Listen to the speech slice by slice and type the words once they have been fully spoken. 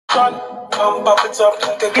And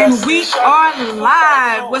we are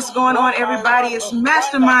live. What's going on, everybody? It's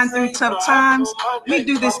Mastermind Through Tough Times. We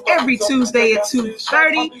do this every Tuesday at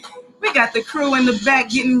 2:30. We got the crew in the back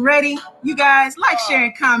getting ready. You guys, like, share,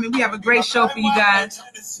 and comment. We have a great show for you guys.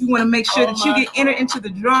 We want to make sure that you get entered into the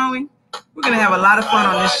drawing. We're going to have a lot of fun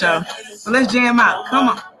on this show. So let's jam out. Come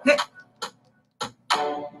on. Hey.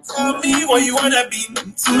 Tell me what you want to be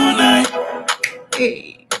tonight.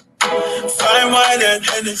 Hey. Fine wine and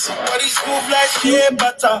Hennessy. Body smooth like shea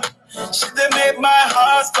butter. She they make my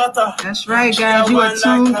heart stutter. That's right, guys. You are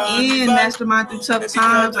tuned in. Mastermind Through Tough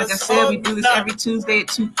Times. Like I said, we do this every Tuesday at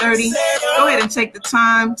 2:30. Go ahead and take the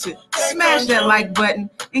time to smash that like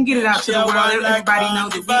button and get it out to the world. Let everybody know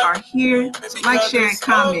that we are here. So like, share, and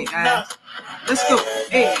comment, guys. Let's go.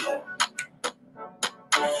 Hey.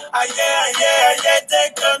 Yeah,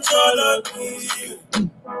 take control of me.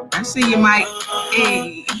 I see you, Mike.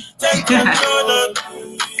 Hey. Take control of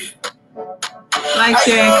me. Like,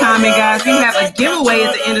 share, and comment, guys. We have a giveaway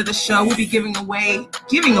at the end of the show. We'll be giving away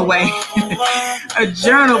a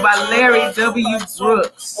journal by Larry W.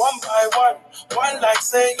 Brooks. One by one like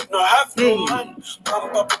say you don't have no man.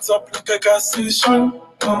 Pump up it up like a gas station.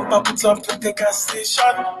 Pump up it up like a gas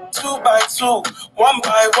station. 2 by 2, 1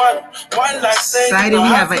 by 1 like say you Excited, don't we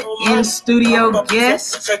have have an no man. in-studio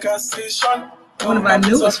guest, Like a gas station. one of our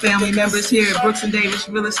newest family members here at Brooks and Davis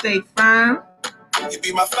Real Estate Firm. You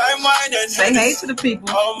be my fine wine and Say hey Hennessy. to the people.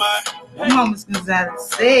 Oh my. Come on, Miss Gonzalez.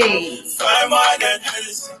 Say. Fine wine and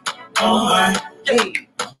Hennessy. Oh my. Hey.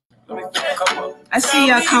 I see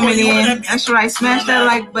y'all coming in. That's right. Smash that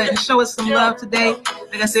like button. Show us some love today.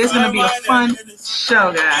 Like I said, it's going to be a fun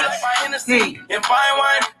show, guys. Hey. And fine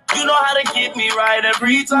wine, you know how to get me right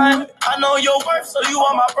every time. I know your worth, so you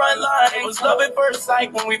on my front line. It was love at first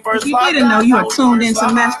sight when we first If you didn't know, you are tuned in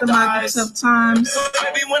to Mastermind Through Tough Times.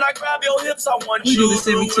 Baby, when I grab your hips, I want We do this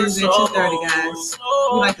every Tuesday at 2:30, guys.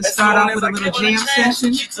 We like to start off with a little jam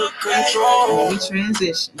session. And we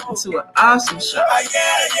transition into an awesome show.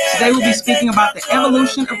 Today we'll be speaking about the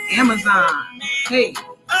evolution of Amazon. Hey.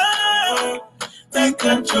 Take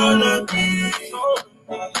control of me.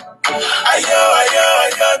 Ayo,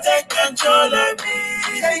 take control of me.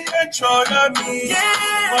 Take control of me.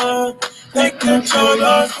 Yeah. Take control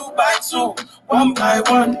of 2 by 2, 1 by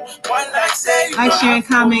 1 like say. Like, share, and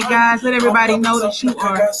comment, guys. Let everybody know that you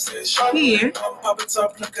are here.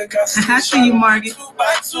 I see you, Margaret.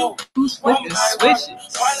 Who's flipping switches?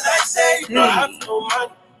 Hey.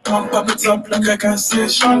 Pump up it up like a gas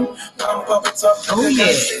station. Pump up it up like a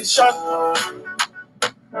gas station.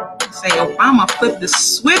 Say Obama flipped the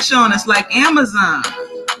switch on us like Amazon.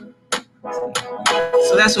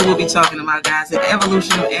 So that's what we'll be talking about, guys. The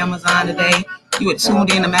evolution of Amazon today. You are tuned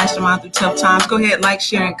in to Mastermind Through Tough Times. Go ahead, like,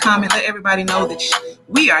 share, and comment. Let everybody know that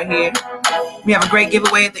we are here. We have a great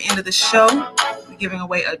giveaway at the end of the show. We're giving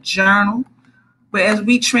away a journal. But as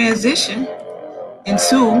we transition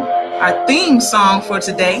into our theme song for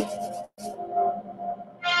today,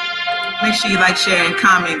 make sure you like, share, and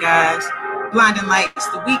comment, guys. Blinding Lights,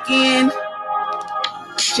 The Weeknd.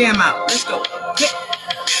 Jam out. Let's go. Hey.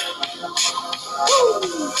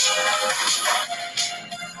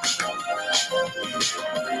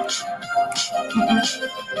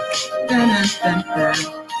 Dun, dun, dun, dun.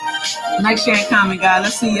 Like, share, and comment, guys.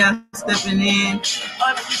 Let's see y'all stepping in.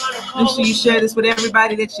 Make sure you share this with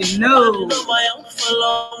everybody that you know.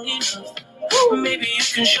 Maybe you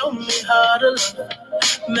can show me how to love.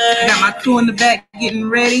 I got my crew in the back getting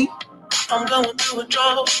ready. I'm going through a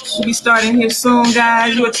drought. We'll be starting here soon,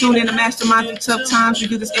 guys. You are tuned in to Mastermind Through Tough Times. We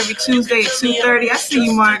do this every Tuesday at 2:30. I see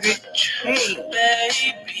you, Margaret. Hey.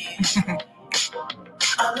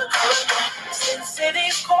 Since it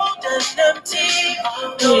is cold and empty,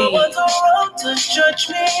 no one's around to judge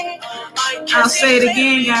me. I'll say it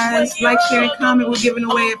again, guys. Like, share, and comment. We're giving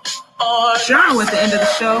away a journal at the end of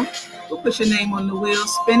the show. We'll put your name on the wheel,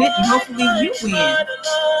 spin it, and hopefully you win.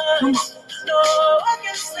 Come on. No, I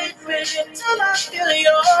can sleep with it till I feel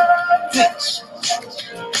your touch.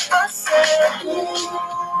 I said,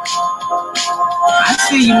 I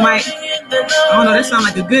see you, Mike. Oh no, that sounds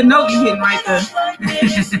like a good note you hitting right there.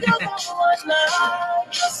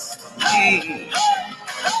 Hey.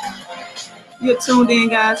 You're tuned in,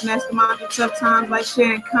 guys. Mastermind Through Tough Times. Like,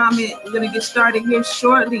 share, and comment. We're going to get started here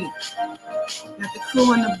shortly. Got the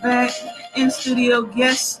crew in the back, in-studio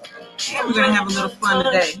guests. And we're going to have a little fun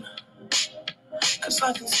today. Cause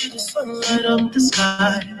I can see the sunlight up the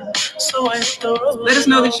sky. So I hit the road. Let us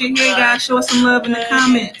know that you're here, guys. Show us some love in the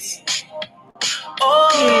comments.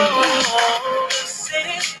 Oh, the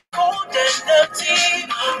city's cold and empty.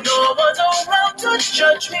 No one's around to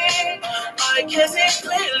judge me. I can see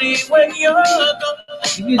clearly when you're gone.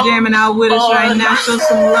 If you're jamming out with us right now, show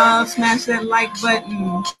some love, smash that like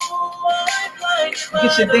button.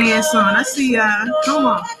 Get your dance on. I see y'all. Come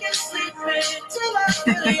on.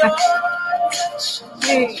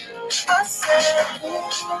 Hey.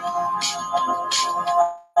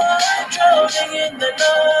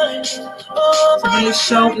 Today's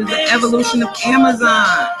show is the evolution of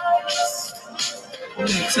Amazon. We're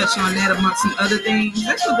going to touch on that amongst some other things.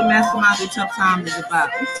 That's what the Mastermind Through Tough Times is about.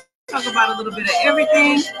 We talk about a little bit of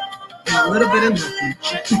everything and a little bit of nothing.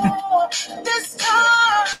 Oh,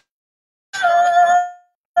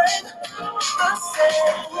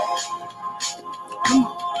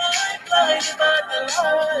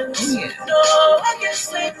 yeah.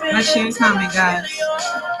 Like, share, and comment, guys.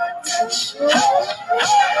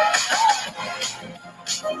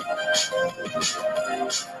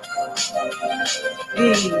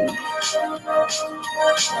 Hey.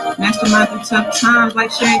 Mastermind Through Tough Times.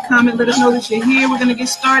 Like, share, and comment. Let us know that you're here. We're going to get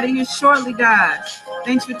started here shortly, guys.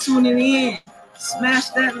 Thanks for tuning in. Smash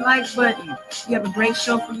that like button. We have a great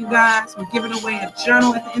show for you guys. We're giving away a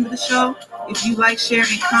journal at the end of the show. If you like, share,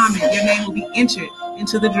 and comment, your name will be entered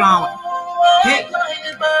into the drawing. Hey.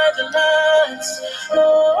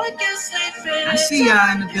 I see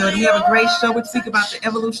y'all in the building. We have a great show. We speak about the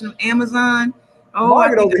evolution of Amazon. Oh,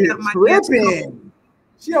 Margaret over here tripping.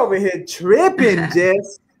 She over here tripping,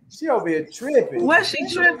 Jess. She over here tripping. What's she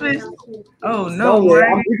tripping? Oh, no.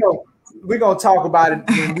 We're going to talk about it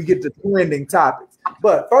when we get to trending topics.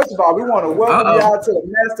 But first of all, we want to welcome y'all to the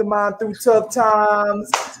Mastermind Through Tough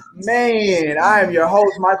Times. Man, I am your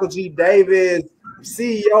host, Michael G. Davis,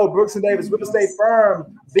 CEO, Brooks & Davis Real Estate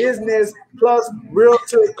Firm, Business Plus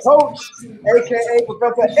Realtor Coach, a.k.a.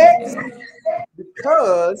 Professor X,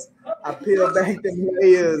 because I peel back the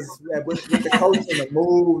layers with the coaching and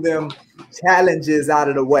move them challenges out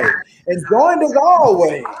of the way. And joined as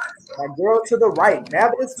always, my girl to the right,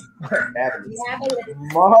 Marvelous.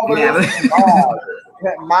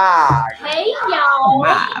 Hey, y'all.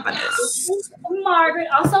 This is Margaret,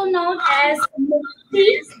 also known as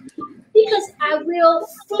Marquise, because I will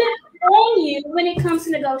flip on you when it comes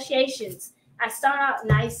to negotiations. I start out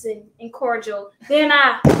nice and cordial, then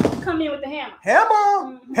I come in with the hammer.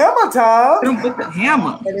 Hammer time. With the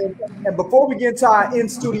hammer. And before we get to our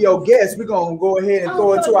in-studio guests, we're going to go ahead and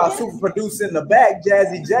throw it to our super producer in the back,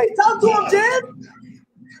 Jazzy J. Talk to him, Jazz.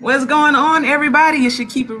 What's going on, everybody? You should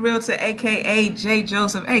keep it real to a.k.a. J.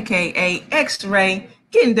 Joseph, a.k.a. X-Ray,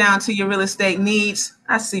 getting down to your real estate needs.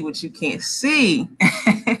 I see what you can't see.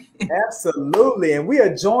 Absolutely. And we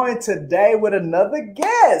are joined today with another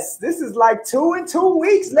guest. This is like 2 in 2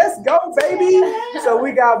 weeks. Let's go, baby. So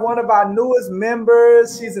we got one of our newest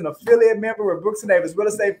members. She's an affiliate member with Brooks & Davis Real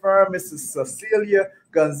Estate Firm. Mrs. Cecilia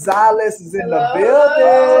Gonzalez is in the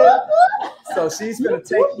building. So she's going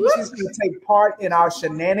to take part in our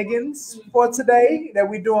shenanigans for today that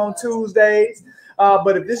we do on Tuesdays.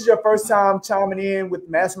 But if this is your first time chiming in with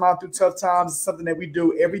Mastermind Through Tough Times, it's something that we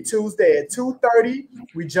do every Tuesday at 2:30.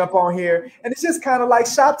 We jump on here, and it's just kind of like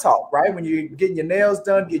shop talk, right? When you're getting your nails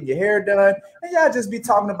done, getting your hair done, and y'all just be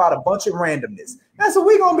talking about a bunch of randomness. That's what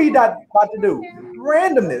we're going to be about to do,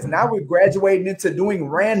 randomness. Now we're graduating into doing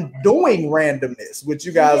randomness, which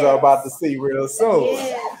you guys are about to see real soon.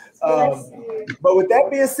 But with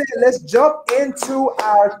that being said, let's jump into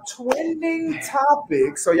our trending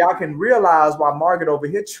topic so y'all can realize why Margaret over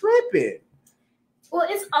here tripping. Well,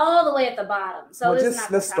 it's all the way at the bottom. So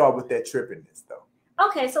let's start with that trippiness, though.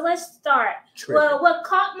 Okay, so let's start. Well, what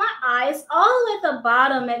caught my eye is all the way at the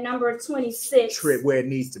bottom at number 26. Trip where it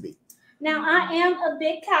needs to be. Now, I am a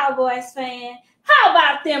big Cowboys fan. How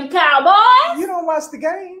about them Cowboys? You don't watch the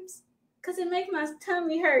games? Because it makes my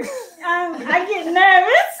tummy hurt. I get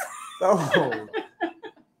nervous. Oh.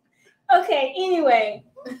 Okay, anyway.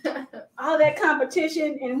 All that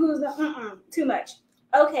competition and who's the too much.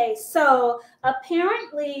 Okay, so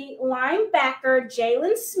apparently linebacker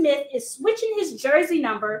Jalen Smith is switching his jersey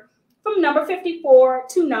number from number 54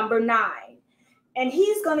 to number 9. And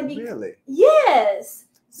he's going to be... Really? Yes.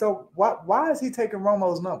 So why is he taking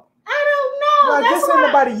Romo's number? I don't know. Well, I guess ain't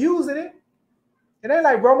nobody using it. It ain't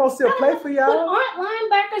like Romo still play for y'all. But aren't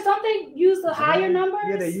linebackers, don't they use the higher numbers?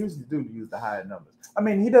 Yeah, they usually do use the higher numbers. I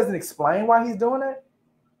mean, he doesn't explain why he's doing that.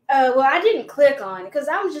 Well, I didn't click on it because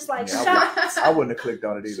I was just like shocked. I wouldn't have clicked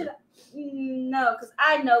on it either. No, because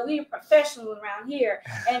I know we're professional around here,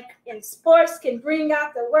 and sports can bring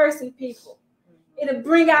out the worst in people. It'll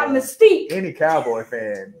bring out mystique. Any Cowboy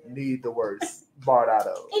fan need the worst barred out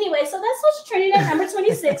of. Anyway, so that's what's trending at number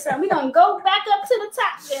 26. So we're going to go back up to the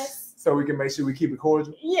top, yes. So we can make sure we keep it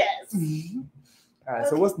cordial? Yes. All right,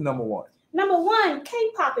 so what's number 1? Number 1,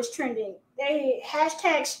 K-pop is trending. They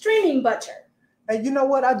 # streaming butcher. And you know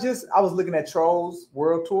what? I was looking at Trolls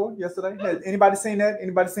World Tour yesterday. Has anybody seen that?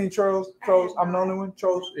 Anybody seen Trolls? Trolls? I'm the only one.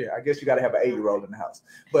 Trolls? Yeah, I guess you got to have an 8-year-old in the house.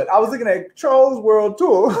 But I was looking at Trolls World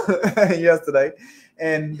Tour yesterday.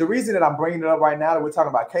 And the reason that I'm bringing it up right now that we're talking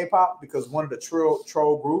about K-pop, because one of the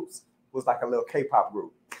troll groups was like a little K-pop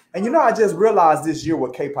group. And you know, I just realized this year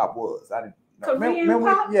what K-pop was. I didn't know.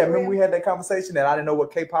 Remember we had that conversation that I didn't know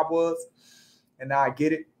what K-pop was? And now I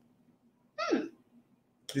get it.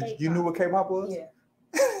 You knew what K-pop was?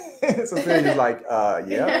 Yeah. So then you're like,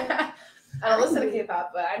 yeah. I don't listen to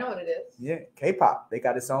K-pop, but I know what it is. Yeah, K-pop. They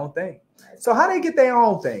got its own thing. So how they get their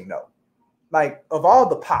own thing though? Like of all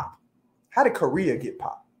the pop, how did Korea get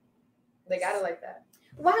pop? They got it like that.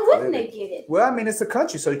 Why wouldn't they get it? Well, I mean, it's a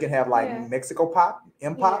country, so you can have like Mexico pop,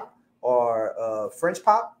 M pop, or French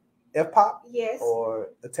pop, F pop, or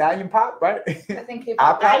Italian pop, right? I think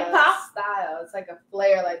K-pop is a style. It's like a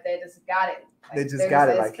flair. Like they just got it. Like, they just got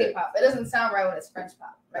it like K-pop. It doesn't sound right when it's French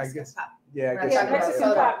pop. Mexican pop. Yeah, I guess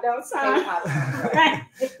Mexican pop don't sound right.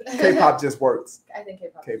 K-pop just works. I think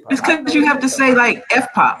K-pop. It's because you have to say like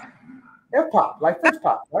F pop. F pop, like French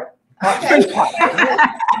pop, right? Okay. French pop. I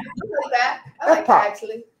like that. I like that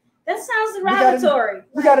actually. That sounds derogatory.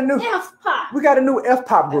 We got a new F pop. We got a new F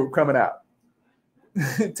pop group coming out.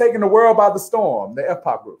 Taking the world by the storm, the F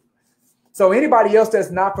pop group. So anybody else that's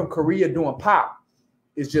not from Korea doing pop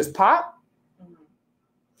is just pop?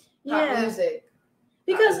 Pop music.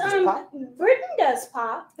 Because Britain does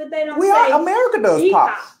pop, but they don't America does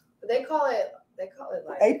pop. They call it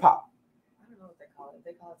like A-pop. I don't know what they call it.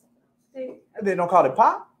 They call it something else. They don't call it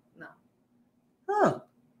pop? No. Huh.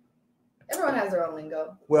 Everyone has their own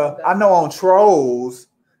lingo. Well, I know on Trolls,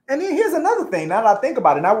 and then here's another thing. Now that I think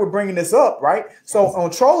about it, now we're bringing this up, right? So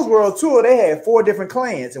on Trolls World Tour, they had 4 different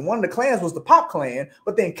clans, and one of the clans was the pop clan,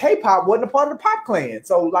 but then K-pop wasn't a part of the pop clan.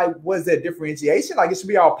 So, like, was there differentiation? Like, it should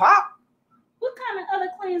be all pop? What kind of other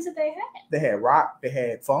clans did they have? They had rock, they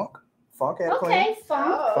had funk. Funk had a clan.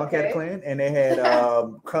 Funk had a clan, and they had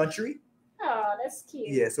country. Oh, that's cute.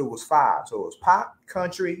 Yeah, so it was 5. So it was pop,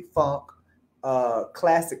 country, funk,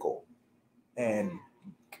 classical, and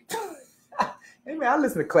hey man, I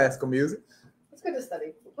listen to classical music. It's good to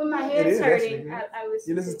study. When my head is hurting, I was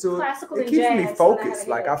you listen to classical it. and It keeps jazz, me focused. So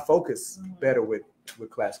like I focus better with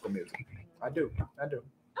classical music. I do.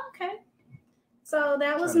 Okay. So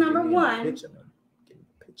that was number 1. Picture.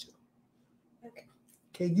 Okay.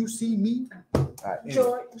 Can you see me? All right,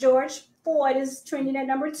 anyway. George Floyd is trending at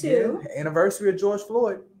number 2. Yeah, anniversary of George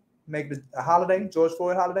Floyd. Make it a holiday, George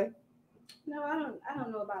Floyd holiday. No, I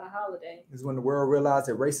don't know about a holiday. Is when the world realized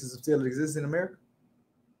that racism still exists in America.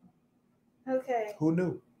 Okay. Who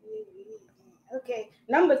knew? Okay.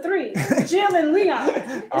 Number 3, Jill and Leon.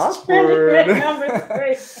 It's trending at number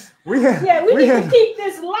 3. we need to keep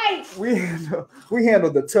this light. We handle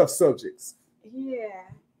the tough subjects. Yeah.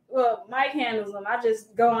 Well, Mike handles them. I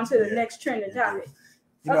just go on to the next trending topic.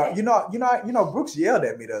 You know, Brooks yelled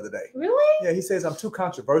at me the other day. Really? Yeah, he says I'm too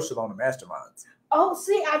controversial on the masterminds. Oh,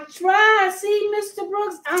 see, I tried. See, Mr.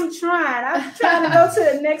 Brooks, I'm trying to go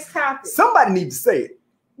to the next topic. Somebody needs to say it.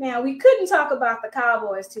 Now, we couldn't talk about the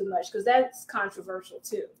Cowboys too much because that's controversial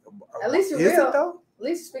too. At least you're real. It, though? At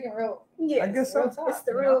least you're speaking real. Yeah, I guess so. It's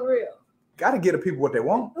the real. Got to get the people what they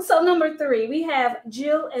want. So number 3, we have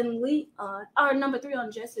Jill and Leon. Our number 3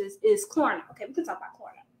 on Jess's is Klarna. Okay, we can talk about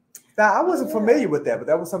Klarna. Now, I wasn't familiar with that, but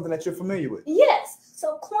that was something that you're familiar with. Yes.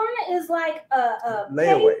 So Klarna is like a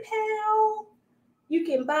layaway. PayPal. You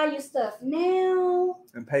can buy your stuff now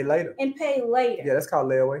and pay later. Yeah, that's called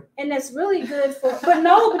layaway. And that's really good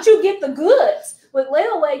but you get the goods. With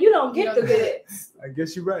layaway, you don't get the goods. I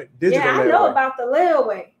guess you're right. Digital I layaway. know about the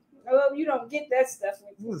layaway. Well, you don't get that stuff.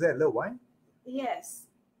 Who was that, Lil Wayne? Yes.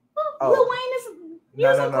 Well, Lil Wayne is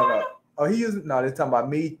using Klarna. Oh, he using they're talking about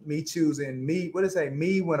me choosing what did it say?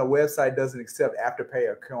 Me when a website doesn't accept Afterpay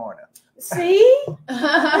or Klarna. See? It's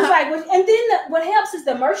like, and then what helps is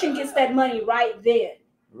the merchant gets that money right then.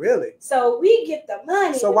 Really? So we get the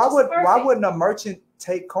money. So why wouldn't a merchant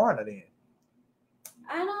take Klarna then?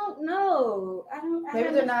 I don't know. Maybe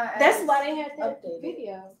they're not. That's why they had that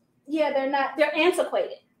video. Yeah, they're not. They're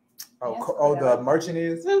antiquated. The merchant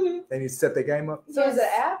is? Mm-hmm. They need to step their game up? So is it an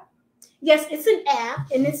app? Yes, it's an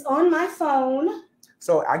app, and it's on my phone.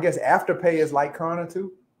 So I guess Afterpay is like Klarna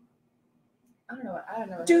too? I don't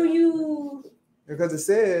know. Do you? Because it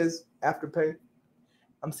says Afterpay.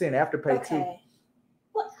 I'm saying Afterpay too.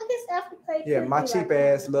 Well, I guess Afterpay. Yeah, my cheap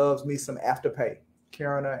ass loves me some Afterpay.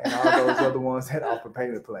 Klarna and all those other ones that offer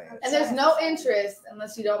payment plans. And there's no interest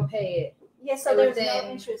unless you don't pay it. Yes, so there's no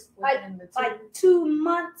interest. Like 2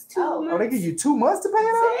 months. 2 months. Oh, they give you 2 months to pay it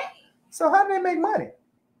off? So how do they make money?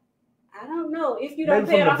 I don't know. If you don't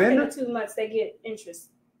Maybe pay it from off the in vendor? 2 months, they get interest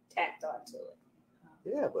tacked onto it.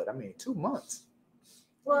 Yeah, but I mean 2 months.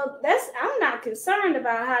 Well, I'm not concerned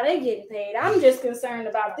about how they getting paid. I'm just concerned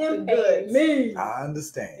about them The paying goods. me. I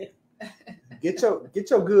understand. Get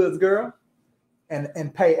your goods, girl,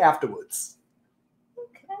 and pay afterwards.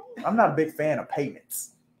 Okay. I'm not a big fan of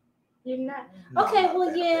payments. You're not. No, I'm Okay, not a well,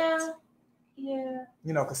 fan of yeah. payments. Yeah.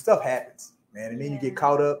 You know, cause stuff happens, man, and then you Yeah. get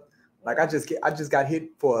caught up. Like I just got hit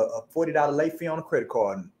for a $40 late fee on a credit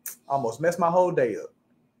card and almost messed my whole day up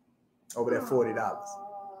over that $40.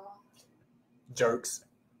 Aw. Jerks.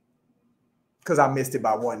 Cause I missed it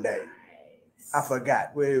by 1 day. I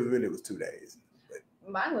forgot. Well, it really was 2 days.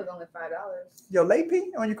 Mine was only $5. Yo, late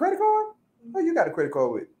fee on your credit card? Oh, you got a credit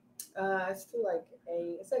card with It's through like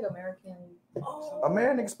it's like American.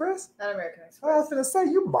 American Express? Not American I was Express. gonna say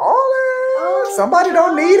you ballin'. Oh, Somebody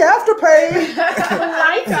don't need afterpay.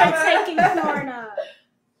 Flights are taking corner.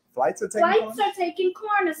 Flights are taking Flights are taking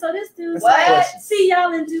corner. So this dude's That's a like, question. see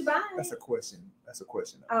y'all in Dubai. That's a question. That's a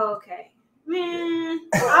question. Oh, okay. Man,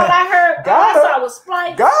 all I heard, all Got I her. saw was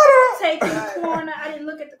flights Got her. taking corner. I didn't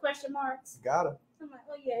look at the question marks. Got her. I'm like,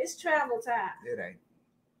 oh yeah, it's travel time. It ain't.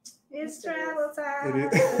 It's travel time.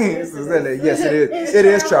 It is. Yes, it is. It's It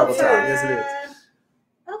is travel time. Yes, it is.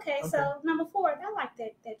 time. Okay, so number 4, I like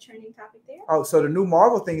that trending topic there. Oh, so the new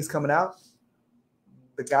Marvel thing is coming out.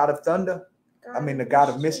 The God of Thunder. I mean, the God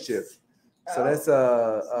of Mischief. So that's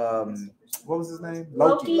what was his name?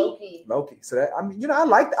 Loki. Loki. So that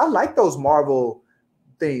I like those Marvel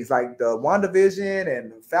things, like the WandaVision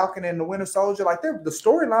and Falcon and the Winter Soldier. Like the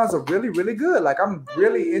storylines are really, really good. Like I'm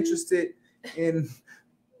really interested in.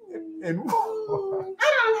 I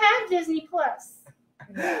don't have Disney Plus.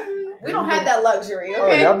 We don't have that luxury. Oh,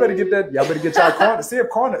 Okay. y'all better get that. Y'all better get y'all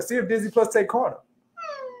corner. See if Disney Plus take corner.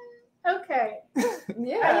 Okay.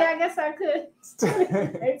 Yeah. I guess I could.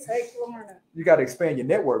 They take corner. You got to expand your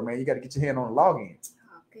network, man. You got to get your hand on the login.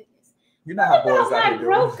 Oh goodness. You know how What boys about out my here doing.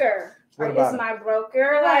 broker? What Is about it? my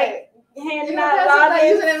broker like Right. handing You out like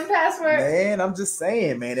logins? username and password. Man, I'm just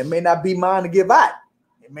saying, man. It may not be mine to give out.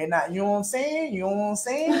 It may not. You know what I'm saying? You know what I'm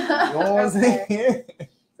saying? You know what I'm saying?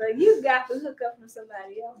 So you got the hookup from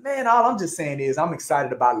somebody else. Man, all I'm just saying is I'm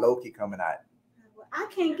excited about Loki coming out. Well, I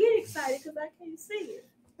can't get excited because I can't see it.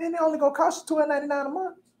 Man, they only gonna cost you $12.99 a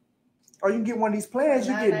month. Or you can get one of these plans.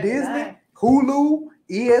 You get $9.99. Disney, Hulu,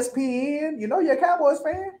 ESPN. You know you're a Cowboys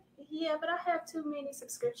fan. Yeah, but I have too many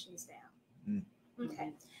subscriptions now. Mm.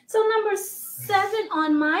 Okay. So number 7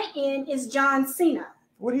 on my end is John Cena.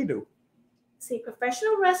 What'd he do? See,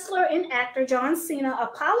 professional wrestler and actor John Cena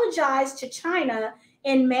apologized to China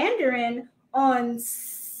in Mandarin on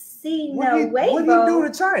Sina What'd he do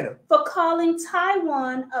Weibo to China? for calling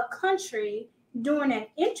Taiwan a country during an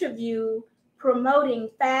interview promoting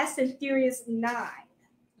Fast and Furious 9.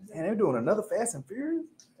 Man, they're doing another Fast and Furious.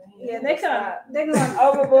 Yeah, they're going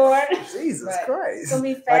overboard. Jesus Right. Christ. It's gonna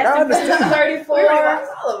be Like, Fast I and Furious understand. 34. We already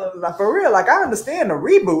watched all of them. Like for real, like I understand the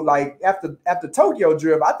reboot. Like after Tokyo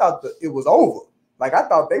Drift, I thought that it was over. Like I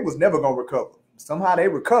thought they was never gonna recover. Somehow they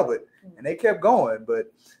recovered and they kept going.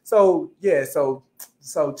 But so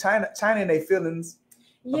China and their feelings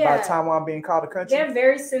about Taiwan being called a country. They're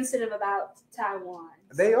very sensitive about Taiwan.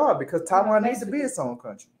 They are, because Taiwan needs to be its own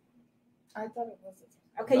country. I thought it was.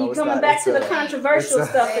 Okay, No, you're it's coming not. back It's to the a- controversial it's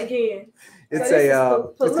a- stuff again. It's So this is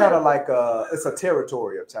it's kind political. of like it's a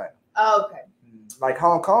territory of China. Oh, okay. Like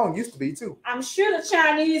Hong Kong used to be too. I'm sure the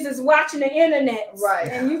Chinese is watching the internet. Right.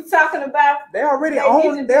 And you talking about, They already They need to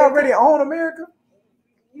own. be- They already own America.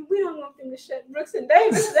 we don't want them to shut Brooks and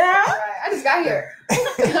Davis down. Right. I just got here.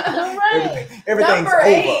 Right. Everything's Number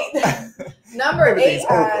over. Number 8 Everything's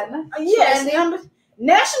over. on Yes, trending.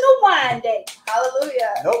 National Wine Day. Hallelujah.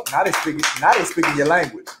 Nope. Now they speaking your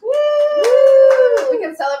language. Woo! We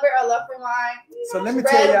can celebrate our love for wine. So let me Red,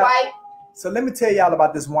 tell y'all. white. So let me tell y'all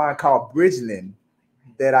about this wine called Bridgeland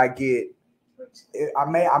that I get. I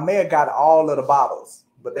may have got all of the bottles,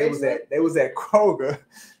 but they was at Kroger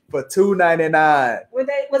for $2.99.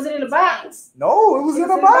 Was it in a box? No, it was It in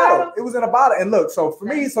was a in a bottle. bottle? It was in a bottle. And look, so for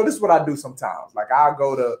me, so this is what I do sometimes. Like I'll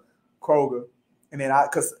go to Kroger, and then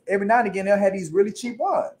because every now and again they'll have these really cheap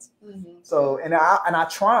wines. Mm-hmm. So and I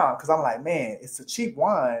try them because I'm like, man, it's a cheap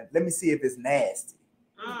wine. Let me see if it's nasty.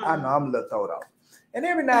 I know I'm a little throwed off. And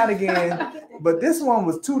every now and again, but this one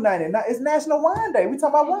was $2.99. It's National Wine Day. We talking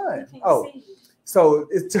about wine. I can't Oh, see you. so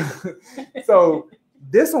it's so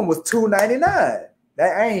this one was $2.99.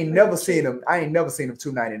 That I ain't never seen them. I ain't never seen them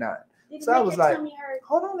 $2.99. Did it So I make was your like, tummy hurt?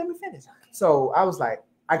 hold on, let me finish. So I was like,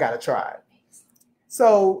 I gotta try it.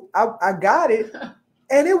 So I got it,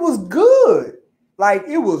 and it was good. Like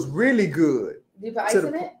it was really good. Do you put ice To the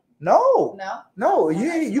in it? No. No.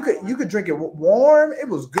 You could drink it warm. It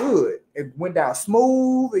was good. It went down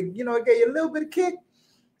smooth. It gave you a little bit of kick.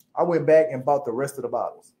 I went back and bought the rest of the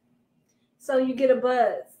bottles. So you get a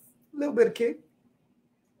buzz. A little bit of kick.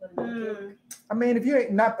 Mm. I mean,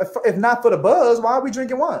 if not for the buzz, why are we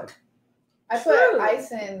drinking wine? I put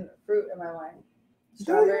ice and fruit in my wine.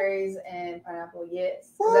 Strawberries and pineapple,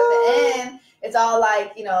 yes. Because at the end, it's all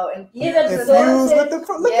like, infused Infused with the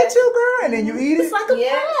fruit. Look at you, girl. And then you eat it. It's like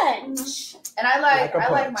a punch. And I like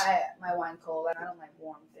punch. my wine cold, and I don't like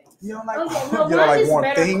warm things. You don't like, Okay, you well, don't mine like is warm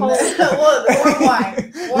better things. cold. Well, the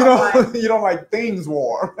warm wine. You don't like things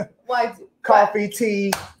warm. Why? Coffee,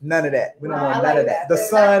 tea, none of that. We don't No, want I none like of that.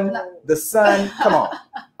 that. The sun. Come on,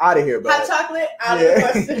 out of here, bro. Hot chocolate? Out of the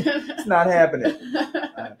question. It's not happening.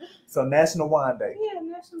 So National Wine Day. Yeah,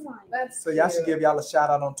 National Wine. That's So y'all should give y'all a shout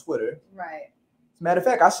out on Twitter. right. Matter of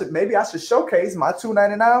fact, I should showcase my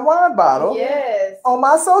 $2.99 wine bottle Yes. on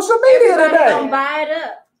my social media Everybody today. gonna buy it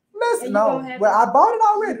up. Listen, And you no, gonna have well, it. I bought it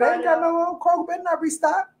already. You They bought ain't it got no Kroger. Better not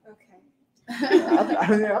restock. Okay.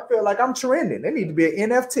 I feel like I'm trending. They need to be an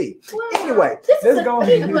NFT. Well, Anyway, this is let's go.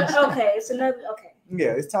 okay, it's another. Okay.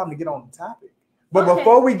 Yeah, it's time to get on the topic. But Okay.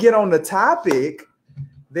 before we get on the topic,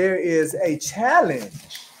 there is a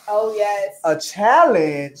challenge. Oh yes. A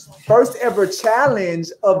challenge, first ever challenge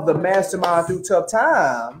of the Mastermind Through Tough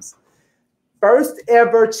Times. First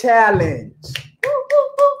ever challenge.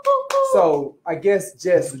 So I guess,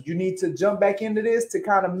 Jess, you need to jump back into this to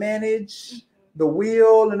kind of manage the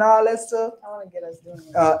wheel and all that stuff. I want to get us doing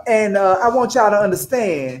it. And I want y'all to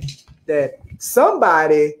understand that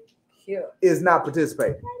somebody Cute. is not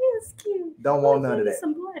participating. That is cute. Don't want none of that.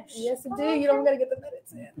 Some blush. Yes, it do. You don't gotta get the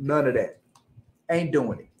minutes in. None of that. Ain't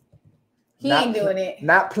doing it. He Not- ain't doing it.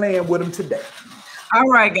 Not playing with them today. All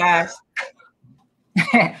right, guys.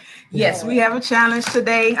 Yes, we have a challenge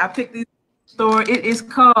today. I picked this store. It is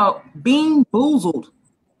called Bean Boozled.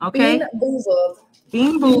 Okay. Bean boozled.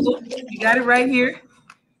 Bean Boozled. You got it right here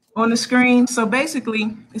on the screen. So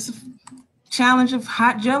basically, it's a challenge of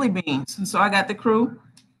hot jelly beans. And so I got the crew.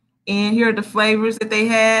 And here are the flavors that they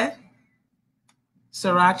have.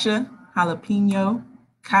 Sriracha, jalapeno,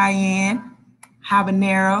 cayenne,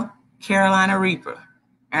 habanero, Carolina Reaper.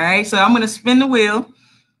 All right, so I'm going to spin the wheel.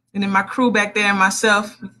 And then my crew back there and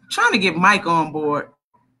myself, trying to get Mike on board.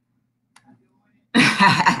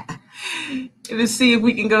 Let's see if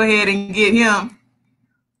we can go ahead and get him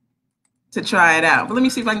to try it out. But let me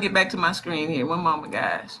see if I can get back to my screen here. One moment,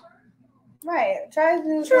 guys. Right. Try to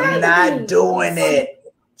do Try the Not beans. doing it.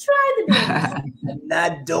 Try the beans.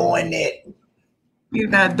 Not doing it. He's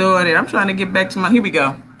not doing it. I'm trying to get back to my, here we go.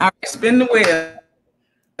 All right, spin the wheel.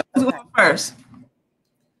 Who's going first?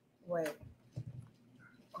 Wait.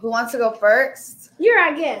 Who wants to go first? You're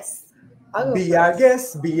our guest. I'll go Be first. our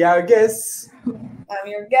guest. Be our guest. I'm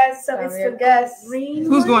your guest. So I'm it's your the guest. green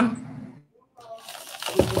Who's one? going?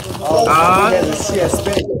 Oh, she has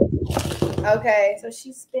spin. Okay. So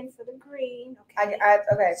she spin for the green. Okay.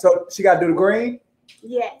 Okay. So she got to do the green.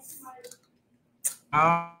 Yes.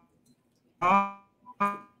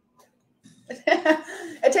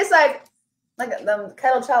 It tastes like the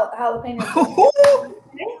kettle jalapeno.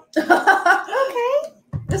 Okay.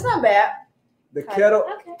 It's not bad. The kettle.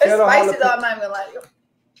 Okay. It's Kettle spicy though. jalapeno. I'm not even gonna lie to you.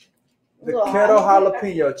 The Little kettle hot.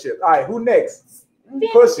 jalapeno chips. All right, who next? Spin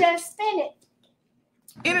Push it. just spin it.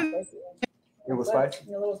 It was spicy.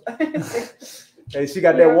 A little spicy. Hey, she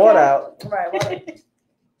got You that water okay? out. Right. Water.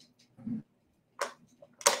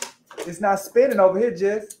 It's not spinning over here,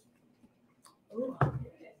 Jess.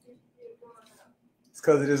 It's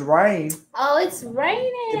because it is rain. Oh, it's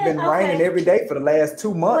raining. It's been raining every day for the last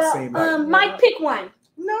 2 months. Well, seem like. Mike, pick one.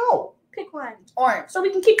 No. Pick one. Orange. So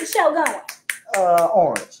we can keep the show going.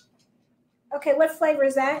 Orange. Okay, what flavor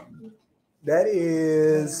is that? That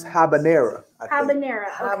is habanero. I think. Habanero.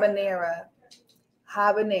 Okay.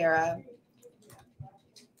 Habanero.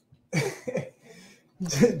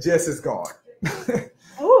 Jess is gone.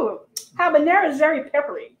 Ooh, habanero is very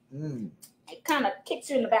peppery. Mm, It kind of kicks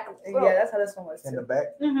you in the back of the throat. Yeah, that's how this one was in the too. back.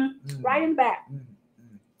 Mm-hmm. Mm, Right in the back. mm,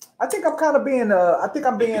 mm. I think I'm kind of being. I think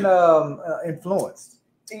I'm being influenced.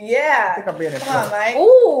 I Yeah. think I'm being Come on, influenced. Mike.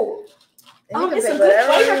 Ooh, And you can it's pick some good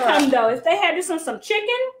whatever you flavor want. come though. If they had this on some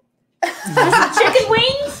chicken, some chicken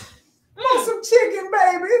wings. Want some chicken,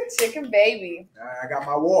 baby. Chicken baby. I got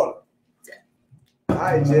my water. All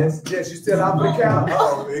right, Jess. Jess, you still out for the count?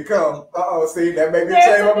 Uh-oh, here it come. Uh-oh, see, that made me There's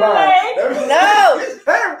change my a mind. delay.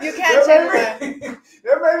 That- You can't change that made me-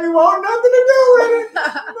 That made me want nothing to do with it.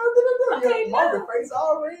 Nothing to do. Okay, Your Margaret face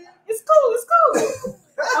all red. It's cool. It's cool.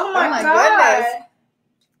 Oh my, my god! goodness.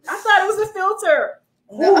 I thought it was a filter.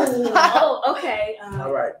 No. Oh, okay.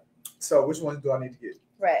 All right. So which ones do I need to get?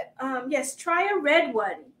 Red. Yes, try a red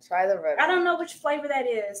one. Try the red. I don't know which flavor that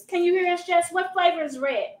is. Can you hear us, Jess? What flavor is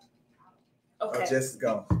red? Okay. Oh, Jess is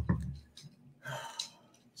gone.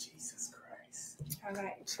 Jesus Christ. All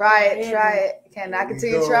right. Try it. Can I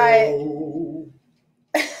continue to try it?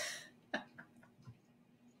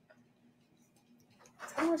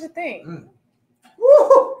 Tell me what you think.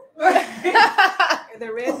 Woo!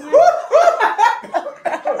 The red one?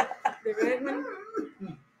 The red one?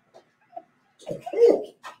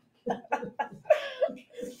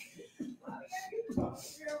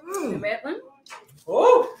 The red one?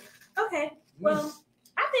 Oh! Okay. Well,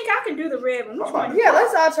 I think I can do the red one. Which one? Yeah,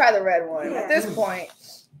 let's all try the red one. Yeah. At this point.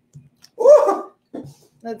 Woo!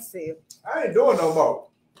 Let's see. I ain't doing no more.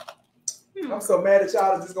 I'm so mad at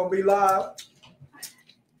y'all. Is this gonna be live?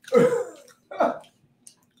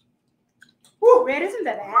 Woo. Red isn't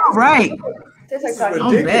that bad. All right. Tastes like This is chocolate.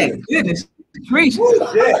 I'm back. Goodness gracious. Woo,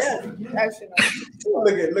 yes. Actually, no.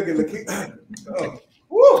 Look at. Oh.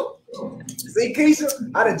 Woo. See,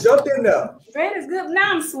 Keisha, I done jumped in there. Red is good.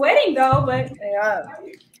 Now I'm sweating though, but Yeah.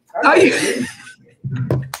 Oh, yeah.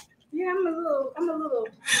 yeah, I'm a little.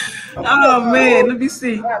 Oh man, let me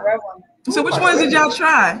see. Yeah, red one. So which ones did y'all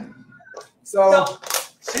try? So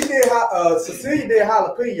she did. Cecilia did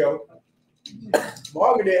jalapeno.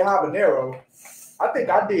 Margaret did habanero. I think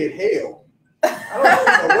I did hell. I don't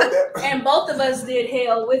know what that And both of us did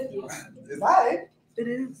hell with you. is. That It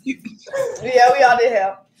is. Yeah, we all did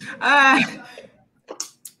help.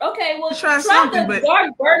 Okay, well, Try try something, the but-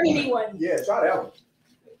 dark burgundy one. yeah, try that one.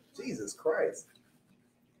 Jesus Christ.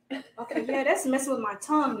 Okay, yeah, that's messing with my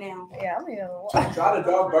tongue now. Yeah, I'm the other one. Try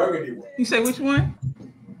the dark burgundy one. You say which one?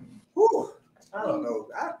 Whew. I don't know.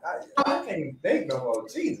 I can't even think no more.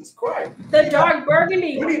 Jesus Christ. The dark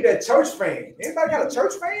burgundy We one. need that church fan. Anybody got a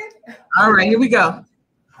church fan? All right, here we go.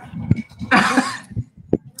 I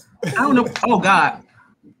don't know. Oh God.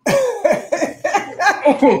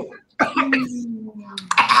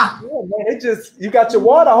 Yeah, man, it just, you got your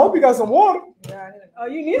water. I hope you got some water. Yeah, I did it. Oh,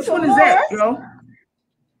 you need Which some one is that, more? bro?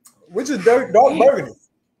 Which is dark burgundy.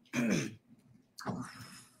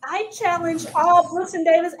 I challenge all Brooks and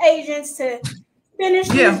Davis agents to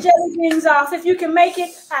finish Yeah. these jelly beans off. If you can make it,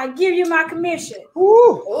 I give you my commission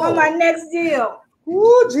Woo. on my next deal.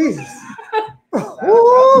 Woo, Jesus.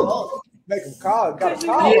 Woo. Make them call. Got a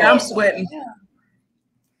call. Yeah, I'm sweating.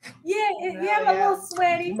 Yeah, I'm a little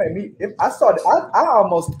sweaty. You made me. I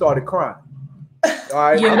almost started crying. All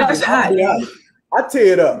right. Yeah, that's hot. I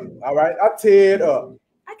teared up. All right. I teared up.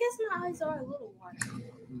 I guess my eyes are a little watery.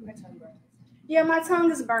 Yeah, my tongue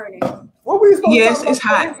is burning. What were you supposed Yes, to talk it's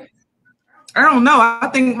about? hot. I don't know. I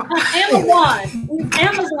think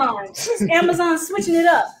Amazon switching it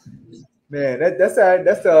up. Man, that's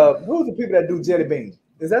who's the people that do jelly beans?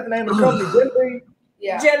 Is that the name of the company? Jelly bean?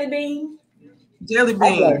 Yeah. Jelly bean. jelly I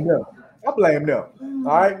blame bean. them. I blame them.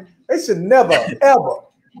 All right. They should never, ever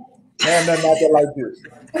have nothing out there like this.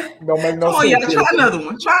 Don't make no Oh yeah, sense. try another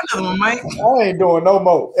one. Try another one, Mike. I ain't doing no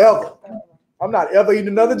more, ever. I'm not ever eating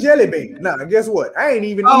another jelly bean. Nah, guess what? I ain't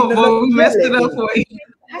even Oh, eating well, another we messed jelly it up bean. for you.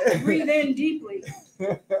 I have to breathe in deeply.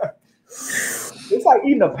 It's like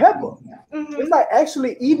eating a pepper. Mhm. It's like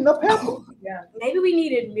actually eating a pepper. Maybe we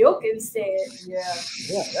needed milk instead. Yeah.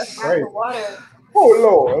 Yeah, that's Not crazy. the water. Oh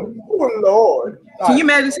Lord. Oh Lord. Can you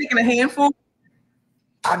imagine taking a handful?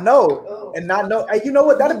 I know. And I know. Hey, you know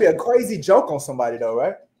what? That'd be a crazy joke on somebody though,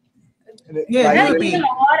 right? And Yeah, like, that'd That'd be- be a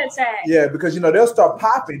heart attack. yeah, because they'll start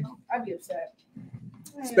popping, I'd be upset.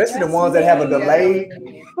 especially the ones that have a delayed.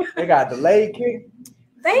 They got a delayed kick.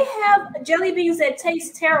 They have jelly beans that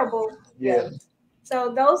taste terrible. Yeah.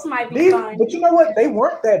 So those might be fun. But you know what? They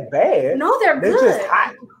weren't that bad. No, they're They're good. just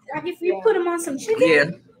hot. Like if you put them on some chicken,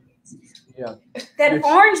 Yeah. Yeah. that Yes.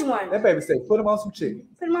 orange one, That baby say put them on some chicken.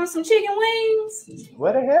 put them on some chicken wings.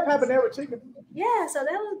 What they have habanero chicken? Yeah, so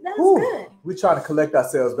that was Whew. good. We trying to collect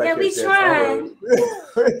ourselves back Yeah, here, we Jess. trying.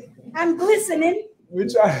 All right. I'm glistening. we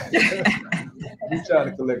trying. We trying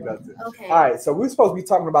to collect ourselves. Okay. All right, so we're supposed to be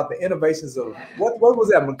talking about the innovations of what was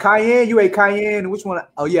that? Cayenne? You ate cayenne? Which one?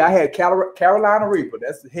 Oh yeah, I had Carolina Reaper.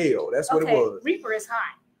 That's hell. That's what it Okay. was. Reaper is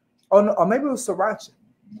hot. Oh no, or maybe it was sriracha.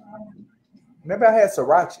 Maybe I had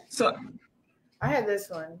sriracha. So I had this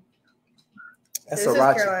one. That's This is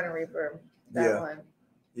sriracha. Carolina Reaper. That Yeah. one.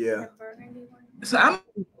 Yeah, The burgundy one. so I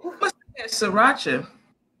must have sriracha.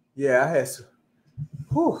 yeah, I had.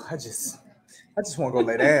 Whew, I just want to go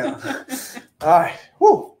lay down. All right,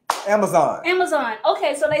 whew, Amazon. Amazon.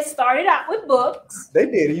 Okay, so they started out with books. They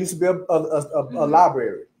did. It used to be a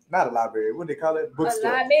library, not a library. What do they call it? A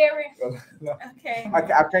Bookstore. library. No, Okay. I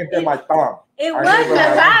can't feel my thumb. It I wasn't never a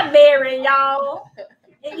had- library, y'all.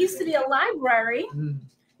 It used to be a library. Mm.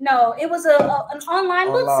 No, it was an online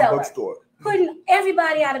bookseller. bookstore. Putting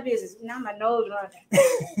everybody out of business. Now my nose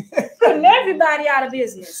running. Putting everybody out of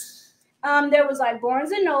business. There was like Barnes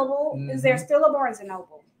and Noble. Mm-hmm. Is there still a Barnes and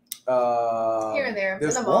Noble? Here and there.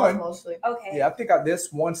 There's in the one. malls mostly. Okay. Yeah, I think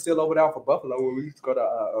there's one still over there for Buffalo where we used to go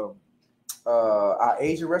to our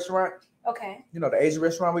Asian restaurant. Okay. You know the Asian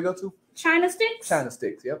restaurant we go to? China Sticks? China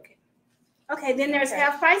Sticks, yep. Okay, then there's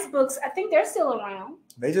Half Price Books. I think they're still around.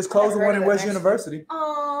 They just closed the one in West University.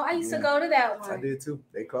 Oh, I used to go to that one. I did too.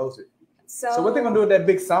 They closed it. So what they gonna do with that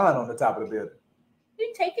big sign on the top of the building?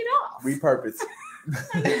 You take it off. Repurpose.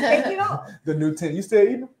 Take it off. The new 10. You still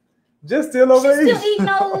eating them? Just still over there Still eating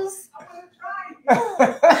those.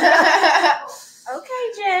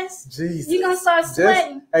 Okay, Jess. Jesus. You gonna start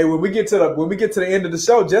sweating. Jess, hey, when we get to the end of the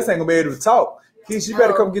show, Jess ain't gonna be able to talk. Keith, you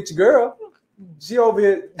better come get your girl. She over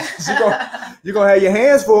here. You gonna have your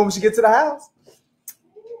hands full when she get to the house.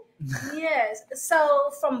 Yes.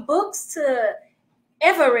 So from books to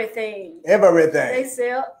everything. Everything. They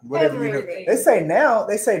sell Whatever you everything. do. They say now,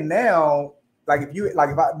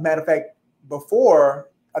 matter of fact, before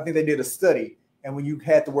I think they did a study, and when you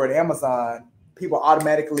had the word Amazon, people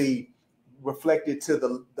automatically reflected to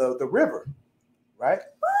the river, right?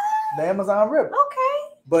 What? The Amazon River.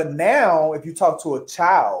 Okay. But now, if you talk to a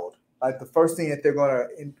child, like the first thing that they're gonna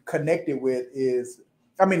connect it with is,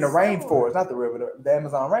 the rainforest, not the river, the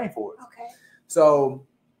Amazon rainforest. Okay. So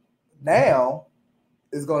now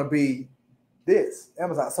it's gonna be this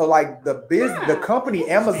Amazon. So like the company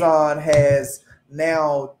Amazon has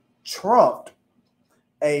now trumped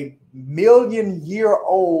a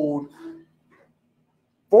 1,000,000-year-old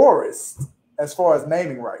forest as far as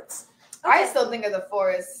naming rights. I still think of the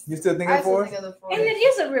forest. You still think of the forest? Think of the forest. And it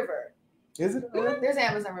is a river. Is it? There's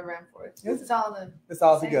Amazon River and forest. Is it? It's all in the It's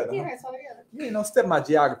all same- together. Yeah, Huh? it's all together. You know, step my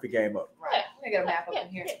geography game up. Right. I'm gonna get a map up in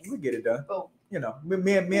here. We get it done. Boom. You know,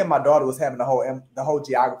 me and my daughter was having the whole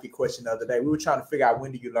geography question the other day. We were trying to figure out,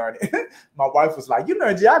 when do you learn it? My wife was like, "You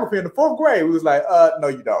learn geography in the 4th grade." We was like, "No,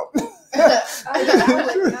 you don't." I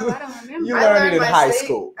don't remember. You learned it in high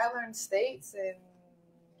school. I learned states in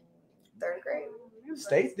 3rd grade.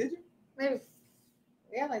 States, did you? Maybe.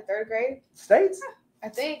 Yeah, like 3rd grade. States? I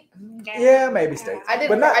think. Yeah, maybe states. I did.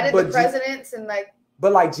 But not- I did but the presidents and like.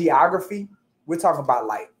 But like geography, we're talking about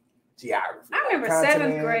like geography. I remember like 7th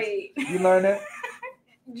continents. grade. You learned that?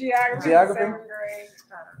 Geography. Geography? 7th grade.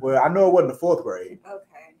 Well, I know it wasn't the 4th grade.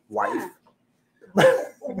 Okay. Wife.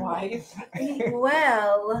 Wife.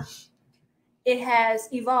 Well, it has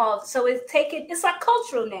evolved. So it's like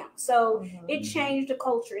cultural now. So it changed the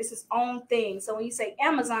culture. It's its own thing. So when you say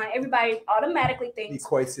Amazon, everybody automatically thinks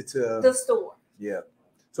Equates it to the store. yeah.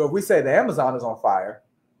 So if we say the Amazon is on fire,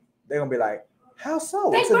 they're gonna be like, "How so?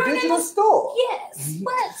 They It's a burn digital it. store." Yes.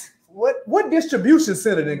 What? What distribution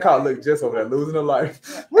center didn't call? Look, just over there losing her life.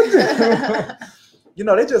 You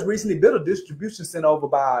know, they just recently built a distribution center over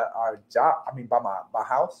by our job. by my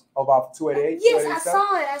house, over off 288. Yes,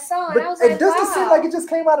 I saw it. But I was it like, doesn't wow. seem like it just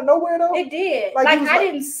came out of nowhere though. It did. Like, Like, it was I like-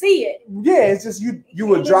 didn't see it. Yeah, it's just you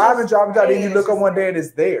were It was driving, just- then you it's look up just one day and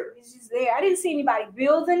it's there. It's just there. I didn't see anybody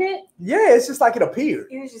building it. Yeah, it's just like it appeared.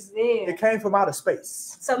 It was just there. It came from outer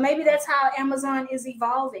space. So maybe that's how Amazon is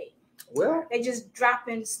evolving. Well, They just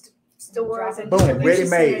dropping stores and boom, distribution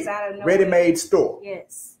ready-made, centers out of nowhere. ready-made store,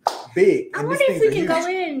 Yes. big. I and wonder these if things we are can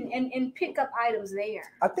huge. go in and pick up items there.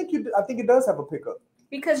 I think it does have a pickup.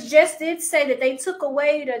 Because Jess did say that they took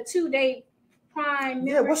away the 2-day Prime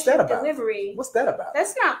Yeah, what's membership that about? delivery. What's that about?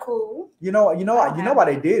 That's not cool. You know why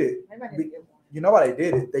they did it? Maybe I need to get one. You know why they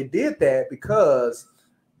did it? They did that because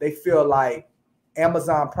they feel like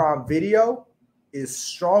Amazon Prime Video is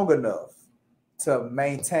strong enough to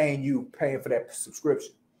maintain you paying for that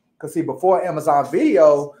subscription. Because see, before Amazon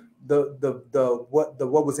Video,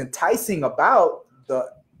 what was enticing about the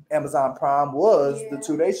Amazon Prime was the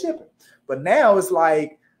 2-day shipping. But now it's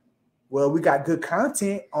like, well, we got good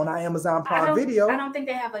content on our Amazon Prime Video. I don't think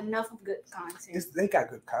they have enough good content. They got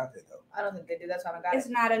good content though. I don't think they do. That's why I got It's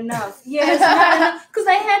it. not enough. Yeah, it's not enough. Because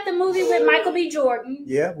they had the movie with Michael B. Jordan.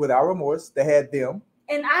 Yeah, Without Remorse, they had them.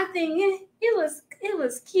 And I think it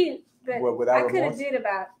was cute. But Well, Without I could have Remorse?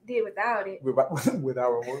 did without it. Without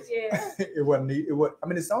Remorse. Yeah. It wasn't. It was. I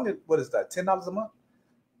mean, it's only, what is that? $10 a month?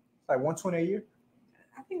 Like $120 a year?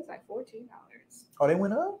 I think it's like $14. Oh, they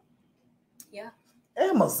went up? Yeah.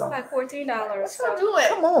 Amazon. Like $14. What So, you doing?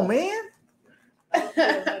 Come on,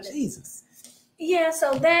 man. Jesus. yeah,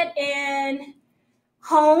 so that and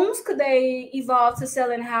homes, could they evolve to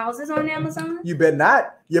selling houses on Amazon? You better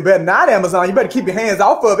not. You better not, Amazon. You better keep your hands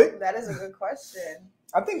off of it. That is a good question.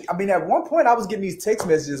 I mean, at one point I was getting these text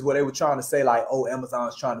messages where they were trying to say like, oh,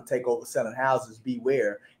 Amazon's trying to take over selling houses.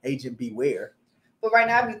 Beware. Agent beware. But right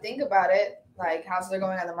now, if you think about it, like houses are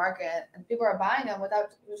going on the market and people are buying them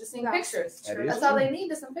without just seeing pictures. That's all they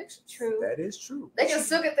need is some pictures. True. That is true. They can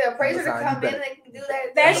still get the appraiser to come in and they can do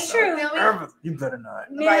that. That's true. You better not.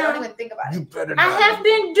 I don't even think about it. You better not. I have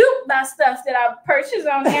been duped by stuff that I purchased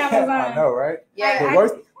on Amazon. I know, right? Yeah.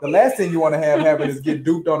 The last thing you want to have happen is get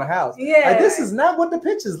duped on a house. Yeah. Like, this is not what the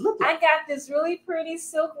pictures look like. I got this really pretty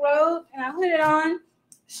silk robe and I put it on.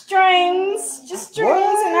 Strings, just strings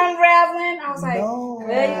and unraveling. I was like, well, you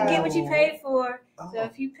get what you paid for. So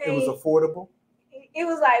if you paid, it was affordable. It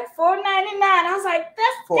was like $4.99. I was like,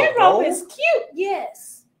 that rope is cute.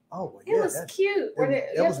 Yes. Oh, well, it was cute.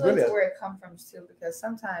 You have to look to where it comes from too, because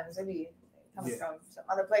sometimes it be coming from some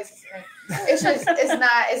other places. It's just it's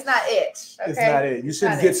not it. Okay? It's not it. You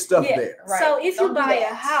shouldn't get stuff there. Right. So if you buy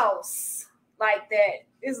a house like that,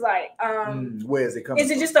 it's like where is it coming?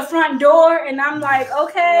 Is it just the front door? And I'm like,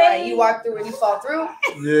 okay. Right. You walk through and you fall through.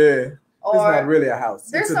 Yeah. Or it's not really a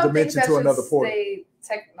house. It's a dimension to another portal.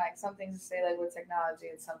 Like some things say like with technology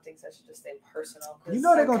and some things that should just stay personal. You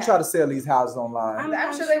know they're gonna try to sell these houses online.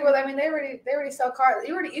 I'm sure they will. I mean, they already sell cars.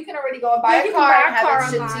 You can already go and buy a car and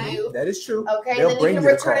have it shipped to you. That is true. Okay, then you can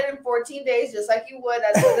return it in 14 days, just like you would.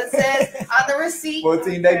 That's what it says on the receipt.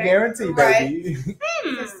 14-day guarantee, baby.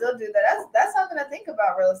 You can still do that. That's something to think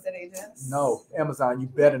about, real estate agents. No, Amazon, you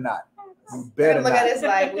better not. You better look not. at it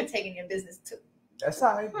like we're taking your business too. That's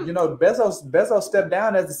all right. You know, Bezos stepped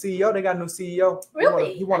down as the CEO. They got a new CEO.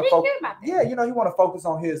 Really? He want to focus. Yeah, you know, he want to focus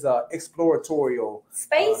on his exploratorial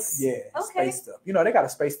space. Space stuff. You know, they got a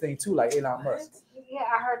space thing too, like Elon Musk. Yeah,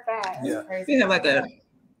 I heard that. Yeah, we have like a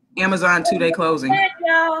Amazon 2-day closing. Hey,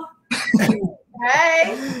 y'all.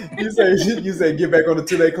 Hey. You say get back on the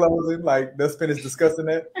 2-day closing. Like, let's finish discussing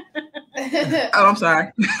that. Oh, I'm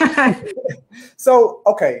sorry. So,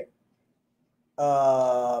 okay.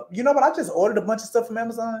 You know what? I just ordered a bunch of stuff from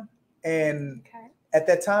Amazon, and at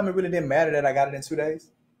that time, it really didn't matter that I got it in 2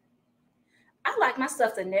 days. I like my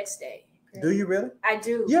stuff the next day. Do you really? I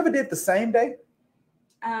do. You ever did the same day?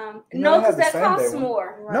 No, because that costs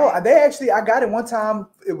more. Right. No, I got it one time.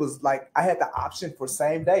 It was like I had the option for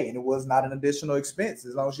same day, and it was not an additional expense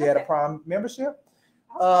as long as you had a Prime membership.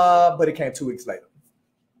 But it came 2 weeks later.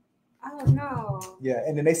 Oh no. Yeah,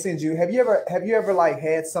 and then they send you. Have you ever like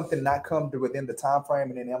had something not come within the time frame,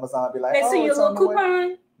 and then Amazon be like, they send you a little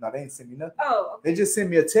coupon? No, they didn't send me nothing. Oh. Okay. They just send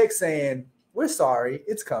me a text saying, "We're sorry,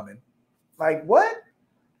 it's coming." Like, what?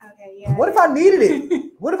 Okay, yeah. What if I needed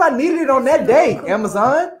it? What if I needed it on that day?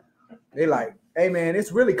 Amazon? They like, "Hey man,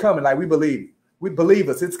 it's really coming. Like, we believe you. We believe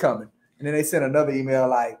us. It's coming." And then they send another email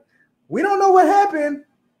like, "We don't know what happened,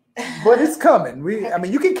 but it's coming. I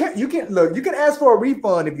mean, you can ask for a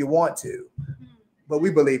refund if you want to, but we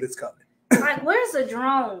believe it's coming." Like, where's the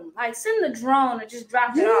drone? Like, send the drone and just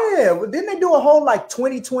drop it off. Yeah, well, didn't they do a whole like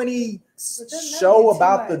 2020 show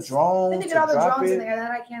about the drone? Then you get all the drones in there, and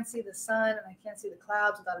then I can't see the sun and I can't see the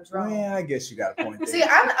clouds without a drone. Yeah, I guess you got a point there. See,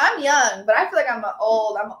 I'm young, but I feel like I'm an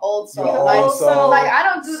old soul. Like I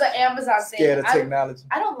don't do the Amazon thing. Scared of technology.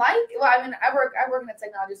 I don't like. Well, I mean, I work in the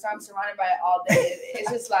technology, so I'm surrounded by it all day. It's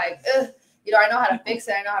just like, you know, I know how to fix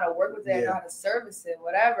it. I know how to work with it. I know how to service it,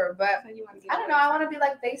 whatever. But I don't know. I want to be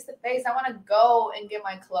like face to face. I want to go and get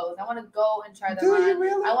my clothes. I want to go and try them on.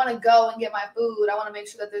 Really? I want to go and get my food. I want to make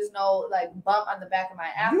sure that there's no like bump on the back of my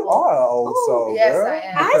apple. You are an old soul, yes, girl. I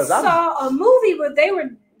am. I saw a movie where they were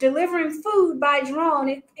delivering food by drone,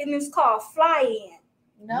 and it's called Fly In.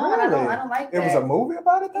 No, really? I don't like that. It was a movie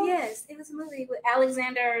about it, though? Yes, it was a movie with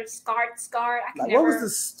Alexander Skarsgård. What was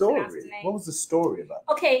the story? What was the story about?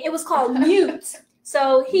 Okay, it was called Mute.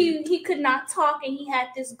 So he could not talk, and he had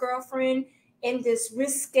this girlfriend in this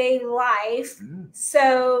risque life.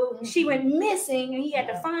 So she went missing, and he had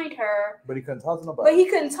to find her. But he couldn't talk to nobody. But he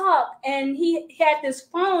couldn't talk, and he had this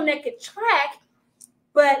phone that could track,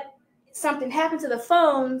 but something happened to the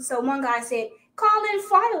phone. So one guy said, "Call in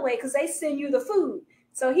Flyaway because they send you the food."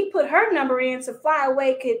 So he put her number in so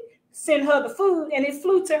Flyaway could send her the food, and it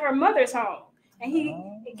flew to her mother's home. And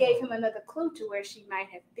it gave him another clue to where she might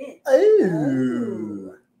have been.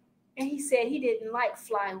 Ooh. And he said he didn't like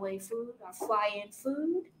fly-away food or fly-in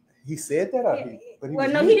food. He said that? Or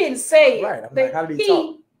he didn't say it. Right. I'm like, how did he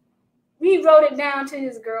talk? He wrote it down to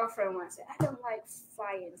his girlfriend once. I don't like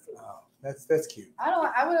fly-in food. Oh, that's cute.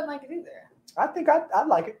 I wouldn't like it either. I think I'd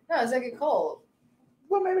like it. No, it's like it cold.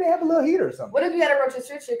 Well, maybe they have a little heater or something. What if you had a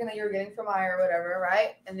rotisserie chicken that you were getting from Meyer or whatever,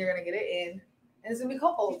 right? And you're going to get it in, and it's going to be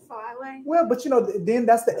cold. Well, but you know, then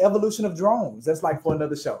that's the evolution of drones. That's like for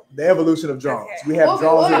another show. The evolution of drones. Okay. We have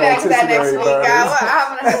drones in rotisserie burgers.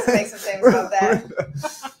 I'm going to have to make some things about that.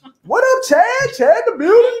 What up, Chad? Chad the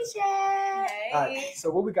building. Hey, Chad. All right, so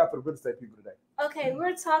what we got for the real estate people today? Okay,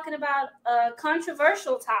 we're talking about a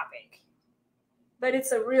controversial topic, but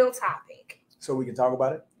it's a real topic. So we can talk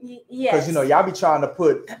about it? Yes. Because, you know, y'all be trying to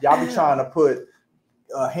put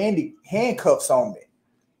handcuffs on me.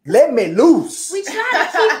 Let me loose. We try to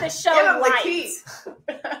keep the show light.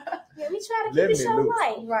 Yeah, we try to keep the show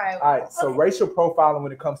light. Right. All right, so racial profiling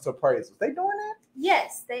when it comes to appraisals. They doing that?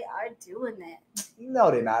 Yes, they are doing that. No,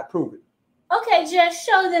 they're not. Prove it. Okay, Jess,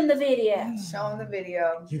 show them the video. Show them the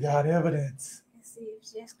video. You got evidence. Let's see if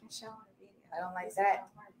Jess can show them the video. I don't like that.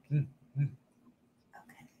 Okay.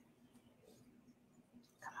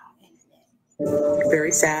 Come on, internet.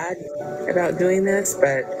 Very sad about doing this,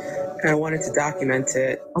 but I wanted to document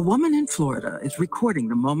it. A woman in Florida is recording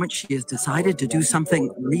the moment she has decided to do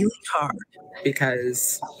something really hard.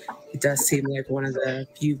 Because it does seem like one of the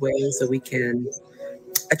few ways that we can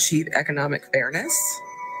achieve economic fairness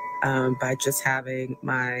by just having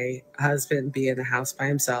my husband be in the house by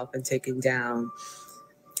himself and taking down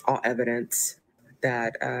all evidence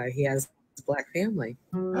that he has a Black family.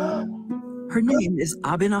 Her name is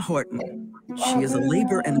Abina Horton. She is a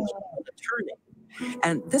labor and employment attorney.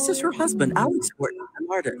 And this is her husband, Alex Horton, an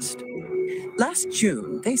artist. Last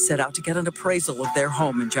June, they set out to get an appraisal of their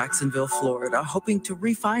home in Jacksonville, Florida, hoping to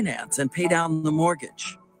refinance and pay down the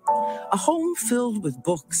mortgage. A home filled with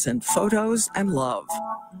books and photos and love.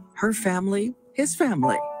 Her family, his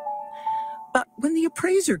family. But when the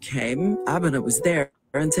appraiser came, Abina was there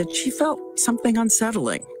and said she felt something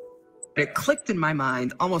unsettling. It clicked in my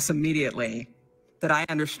mind almost immediately that I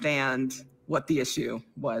understand what the issue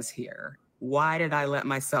was here. Why did I let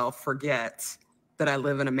myself forget that I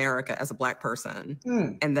live in America as a Black person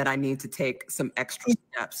and that I need to take some extra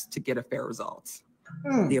steps to get a fair result?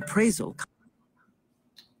 The appraisal.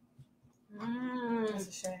 That's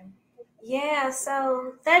a shame. Yeah,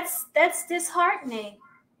 so that's disheartening.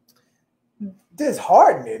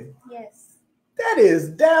 Disheartening? Yes. That is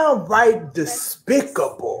downright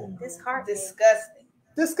despicable. Disheartening. Disgusting.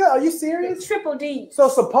 Are you serious? Triple D. So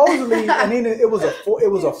supposedly, I mean, it was a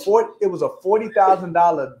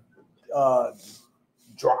 $40,000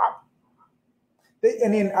 drop.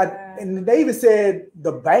 And they even said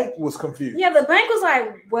the bank was confused. Yeah, the bank was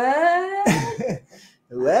like, what?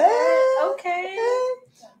 What? Okay.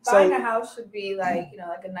 Buying a house should be like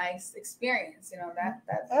a nice experience. That.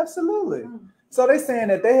 Absolutely. So they saying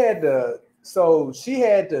that they had to. So she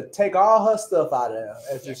had to take all her stuff out of there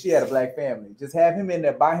after she had a Black family. Just have him in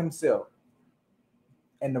there by himself.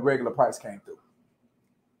 And the regular price came through.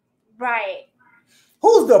 Right.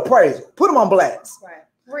 Who's the appraiser? Put him on blast.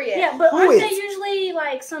 Right. Yeah, but Who aren't is they it? usually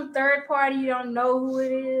like some third party? You don't know who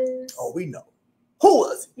it is. Oh, we know. Who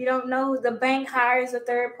was it? You don't know who the bank hires a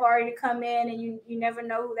third party to come in, and you never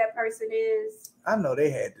know who that person is. I know they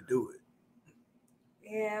had to do it.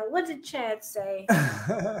 Yeah. What did Chad say?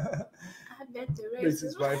 I bet the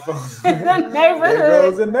Racist white folks. the neighborhood. There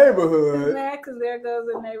goes the neighborhood. Nah, because there goes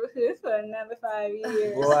the neighborhood for another 5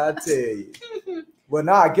 years. Boy, I tell you. Well,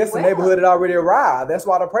 no, I guess the neighborhood had already arrived. That's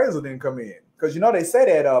why the appraisal didn't come in. Because they say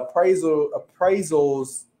that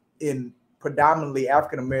appraisals in predominantly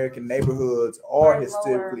African-American neighborhoods are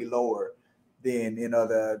historically lower than in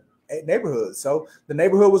other neighborhoods. So the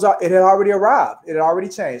neighborhood it had already arrived. It had already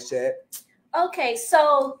changed, Chad. Okay,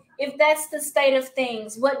 so if that's the state of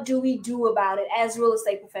things, what do we do about it as real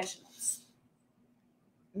estate professionals?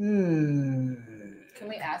 Can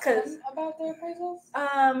we ask them about their appraisals?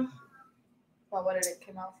 Well, what did it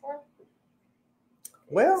come out for?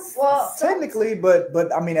 Well, technically,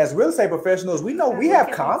 but I mean, as real estate professionals, we know we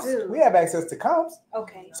have comps. We have access to comps.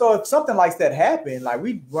 Okay. So if something like that happened, like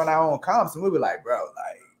we run our own comps, and we be like, bro,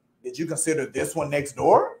 like, did you consider this one next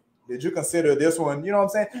door? Did you consider this one? You know what I'm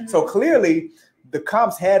saying? Mm-hmm. So clearly, the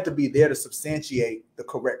comps had to be there to substantiate the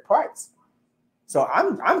correct price. So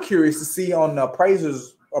I'm curious to see on the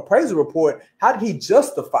appraiser report, how did he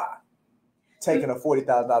justify taking a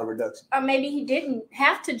 $40,000 reduction? Or maybe he didn't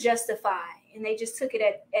have to justify, and they just took it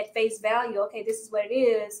at face value. Okay, this is what it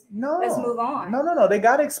is. No, let's move on. No. They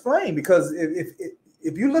got to explain, because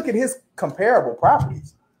if you look at his comparable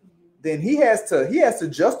properties, then he has to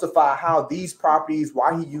justify how these properties,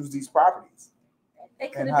 why he used these properties. They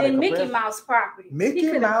could have been Mickey Mouse property.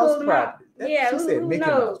 Mickey Mouse property. Yeah, who Mickey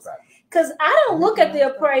knows? Mouse property. Because I don't look at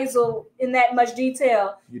the appraisal in that much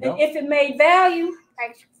detail. And if it made value,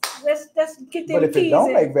 let's get them. But if it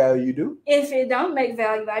don't make value, you do. If it don't make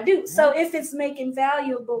value, I do. So if it's making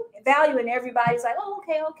value, and everybody's like, oh,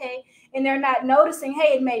 okay, and they're not noticing,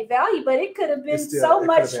 hey, it made value, but it could have been so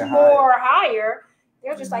much more higher.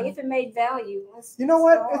 They're just like, if it made value, you know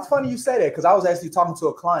what? It's funny you say that, because I was actually talking to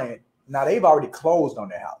a client. Now they've already closed on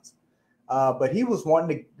their house, but he was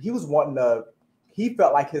wanting to he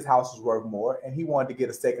felt like his house was worth more, and he wanted to get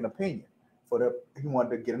a second opinion he wanted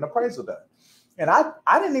to get an appraisal done. And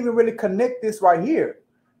I didn't even really connect this right here,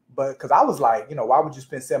 but because I was like, why would you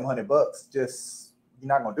spend $700? Just you're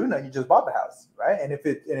not gonna do nothing. You just bought the house, right? And if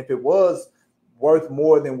it was worth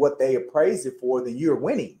more than what they appraised it for, then you're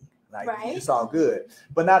winning. Like it's all good.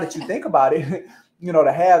 But now that you think about it,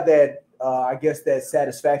 to have that, I guess that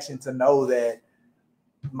satisfaction to know that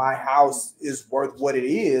my house is worth what it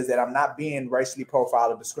is, that I'm not being racially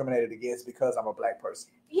profiled or discriminated against because I'm a Black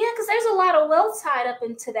person. Yeah, because there's a lot of wealth tied up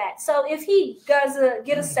into that. So if he does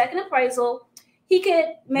get a second appraisal, he could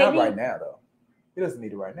maybe. Not right now, though. He doesn't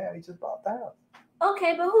need it right now. He just bought the house.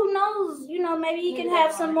 Okay, but who knows? Maybe he can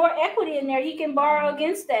have some more equity in there. He can borrow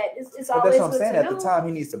against that. It's but always that's what I'm saying. At know. the time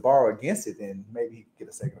he needs to borrow against it, then maybe he can get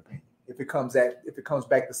a second opinion. If it comes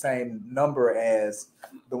back the same number as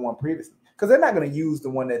the one previously. Because they're not going to use the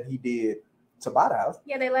one that he did to buy the house.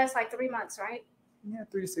 Yeah, they last like 3 months, right? Yeah,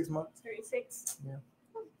 3 to 6 months. 3 to 6. Yeah.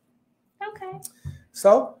 Okay.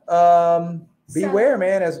 So beware,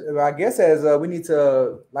 man. As we need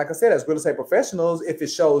to, like I said, as real estate professionals, if it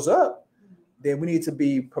shows up, then we need to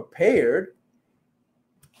be prepared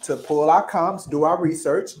to pull our comps, do our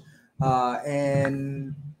research,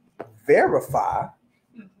 and verify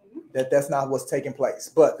that that's not what's taking place.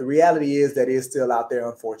 But the reality is that it's still out there,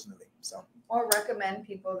 unfortunately. So. Or recommend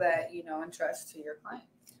people that you know and trust to your client.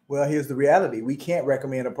 Well, here's the reality: we can't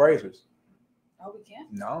recommend appraisers. Oh, we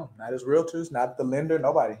can't? No, not as realtors, not the lender,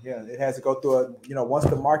 nobody. Yeah, it has to go through once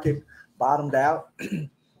the market bottomed out,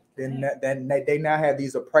 then they now have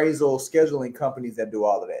these appraisal scheduling companies that do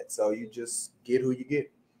all of that. So you just get who you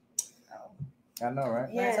get. I know, right?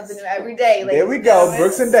 Yes. Learn something new every day. There we go,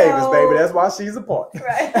 Brooks and Davis, baby. That's why she's a part.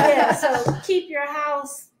 Right. Yeah. So keep your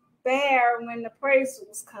house bare when the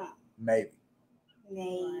appraisals come. Maybe.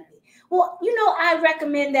 Well, I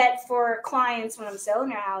recommend that for clients when I'm selling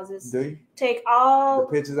their houses. Do you? Take all the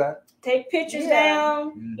pictures out? Take pictures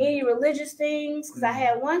down, any religious things. Because I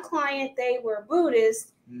had one client, they were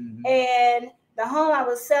Buddhist, and the home I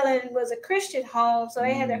was selling was a Christian home. So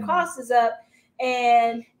they had their crosses up,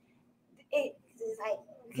 and it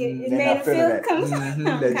made them feel that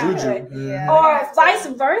or vice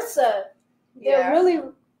versa. They're really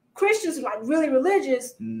Christians, like really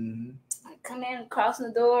religious. Come in, crossing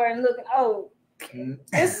the door, and looking. Oh,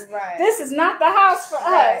 this is not the house for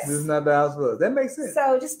us. This is not the house for us. That makes sense.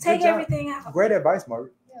 So just take everything out. Great advice,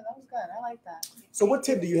 Margaret. Yeah, that was good. I like that. So, what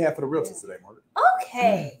tip do you have for the realtors today, Margaret?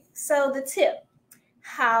 Okay, so the tip: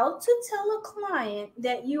 how to tell a client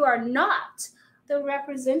that you are not the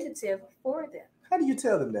representative for them. How do you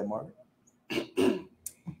tell them that, Margaret?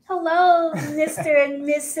 Hello, Mr. and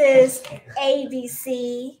Mrs.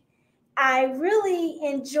 ABC. I really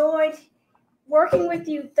enjoyed working with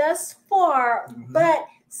you thus far, but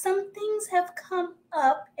some things have come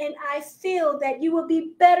up and I feel that you will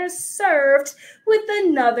be better served with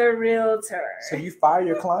another realtor. So you fire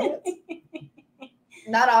your clients?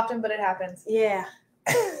 Not often, but it happens. Yeah.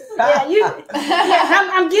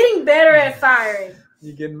 I'm getting better at firing.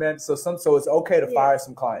 You getting mad? So it's okay to fire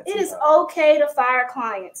some clients. It is okay to fire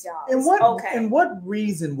clients, y'all. And what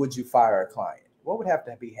reason would you fire a client? What would have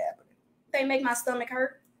to be happening? They make my stomach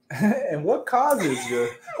hurt. And what causes you,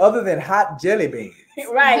 other than hot jelly beans,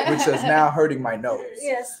 right? Which is now hurting my nose.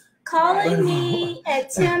 Yes, calling me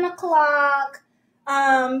at 10 o'clock,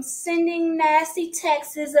 sending nasty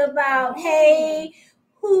texts about, hey,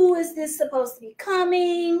 who is this supposed to be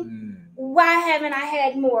coming? Why haven't I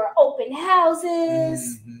had more open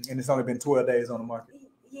houses? And it's only been 12 days on the market.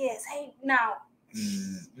 Yes. Hey, now.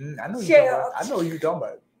 I know you talking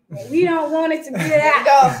about it. We don't want it to be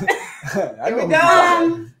that. Here we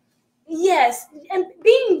go. Yes, and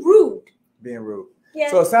being rude. Being rude.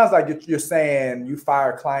 Yeah. So it sounds like you're saying you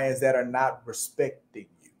fire clients that are not respecting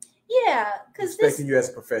you. Yeah, because respecting you as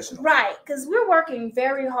a professional. Right, because we're working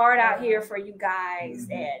very hard out here for you guys,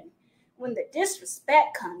 and when the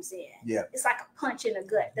disrespect comes in, it's like a punch in the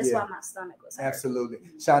gut. That's why my stomach was hurt. Absolutely,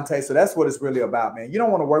 Shantae. So that's what it's really about, man. You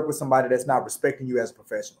don't want to work with somebody that's not respecting you as a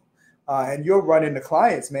professional. And you're running the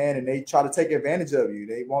clients, man, and they try to take advantage of you.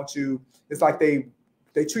 They want you. It's like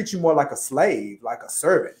they treat you more like a slave, like a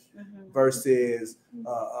servant, versus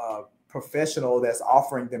a professional that's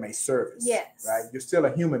offering them a service. Yes. Right? You're still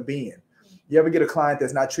a human being. You ever get a client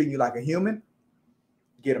that's not treating you like a human?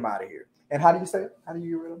 Get them out of here. And how do you say it? How do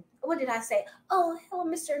you really? What did I say? Oh, hello,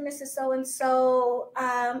 Mr. and Mrs. So-and-so.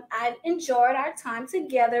 I've enjoyed our time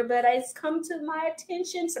together, but it's come to my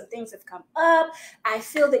attention. Some things have come up. I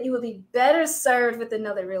feel that you would be better served with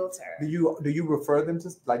another realtor. Do you refer them to,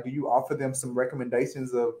 do you offer them some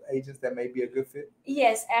recommendations of agents that may be a good fit?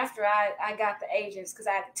 Yes, after I got the agents, because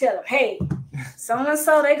I had to tell them, hey, So and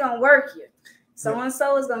so, they gonna work you. So and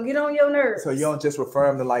so is gonna get on your nerves. So you don't just refer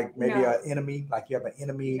them to like maybe No. an enemy, like you have an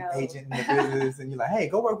enemy No. agent in the business, and you're like, hey,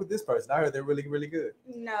 go work with this person. I heard they're really, really good.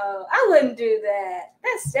 No, I wouldn't do that.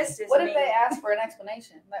 That's just What me. if they ask for an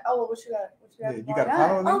explanation? Like, oh, well, what you got? Yeah, you going got a on?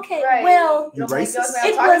 problem with me? Okay, Right. well, You don't like racist? girls when I'm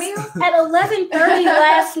it talking was to you? at 11:30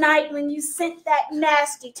 last night when you sent that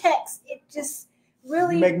nasty text. It just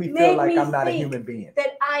really You make me feel made like me I'm not a think human being.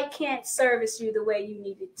 that I can't service you the way you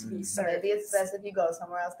needed to be Mhm. serviced. Maybe it's best if you go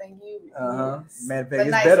somewhere else than you. Uh-huh. Man, But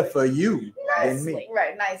it's nice. better for you than Nicely. me.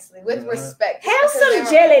 Right, nicely. With Uh-huh. respect. Have Just because some they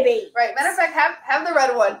were- jelly beans. Right. Matter of fact, have the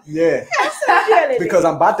red one. Yeah, Have some jelly because beans.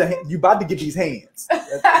 I'm about to, you about to get these hands. So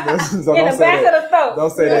In don't the say back that. of the throat. Don't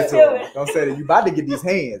say that to Do him. it. Don't say that. You about to get these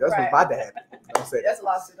hands. That's Right. what's about to happen. Don't say that. That's a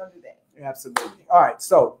lawsuit. Don't do that. Absolutely. All right,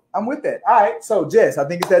 so I'm with that. All right, so Jess, I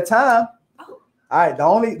think it's that time. Oh. All right,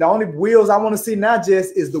 the only wheels I want to see now,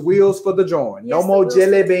 Jess, is the wheels for the drawing. Yes, no the more wheels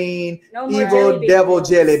jelly for- bean, No more evil jelly bean devil wheels.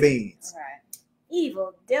 jelly beans. All right.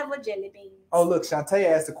 Evil devil jelly beans. Oh, look, Shantae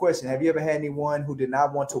asked the question: have you ever had anyone who did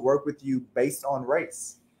not want to work with you based on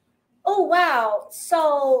race? Oh wow.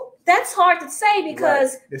 So that's hard to say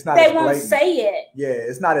because Right. It's not they as won't blatant. say it. Yeah,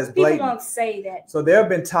 it's not as People blatant. won't say that. So there have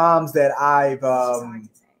been times that It's just hard to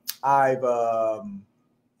say. I've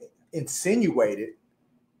insinuated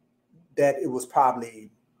that it was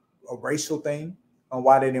probably a racial thing on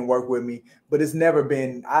why they didn't work with me, but it's never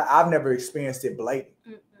been. I've never experienced it blatant.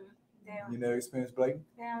 They You never experienced blatant?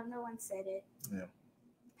 no one said it. Yeah.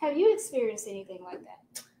 Have you experienced anything like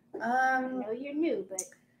that? I Um. know you're new, but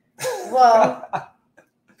Well,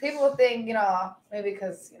 people think, maybe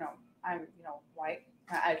because, I'm, white.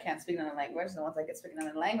 I can't speak another language. And once I get speaking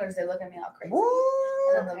another language, they look at me all crazy.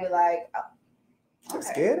 And then they'll be like, oh, I'm okay.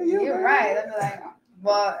 scared of you. You're man. right. They'll be like,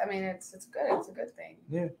 well, I mean, it's good. It's a good thing.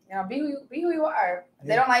 Yeah. Be who you are. If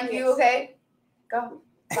they Yeah. don't like you, okay, go.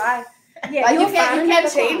 Bye. yeah, Like you'll you can't find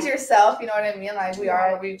change another one. yourself, you know what I mean? Like we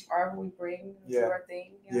Right. are who we bring to Yeah. our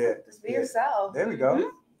thing. Yeah. Just be Yeah. yourself. There we go. Mhm.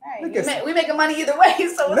 Right. Look at We making money either way,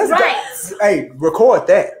 so Let's it's go. Right. Hey, record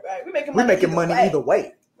that. right. We making We're money. making money either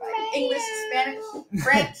way. Right. English, Spanish,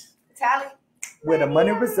 French, Italian. Where the money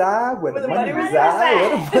reside, where the money money reside,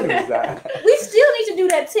 where the money reside. We still need to do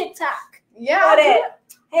that TikTok. Yeah, Or that,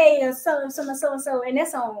 hey, so and so, and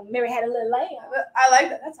that's on Mary Had a Little Lamb. I like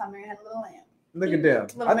that. That's how Mary Had a Little Lamb. Look at them.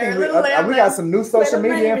 Little I think Mary, we, little lamb, we got lamb. some new social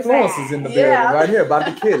Little media lamb influencers in the building Yeah. right here, about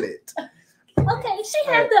to kill it. Okay, she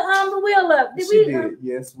had the wheel up. Did She we? did,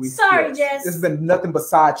 yes. We. Sorry, yes. Jess. It's been nothing but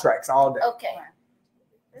sidetracks all day. Okay.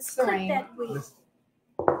 Let's click Serene. that wheel.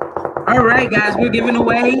 All right, guys, we're giving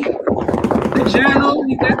away the journal.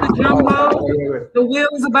 We got the jumbo. Wait. The wheel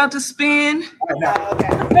is about to spin. All right, now,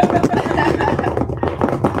 Okay.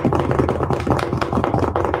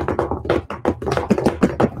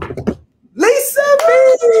 Lisa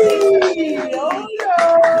B.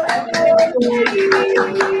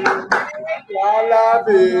 La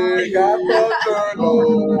B. Got the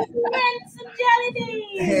journal. Handsome jelly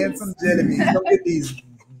beans. Handsome jelly beans. Don't get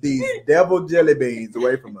these devil jelly beans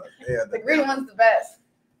away from us. Yeah, The green one's the best.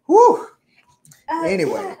 whew. Uh,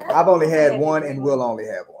 Anyway, yeah. I've only had one and will only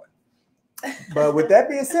have one. But with that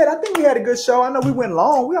being said, I think we had a good show. I know we went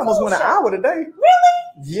long. We almost went an hour today.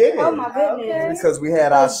 Really? Yeah. Oh my goodness. Because we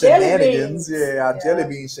had our Those jelly shenanigans. beans. Yeah, our Yeah. jelly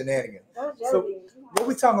bean shenanigans. Those jelly So, beans. What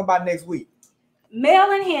we talking about next week?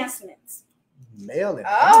 Male enhancements. Mailing.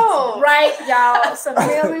 Oh. Right, y'all. Some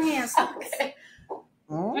male enhancements. Okay.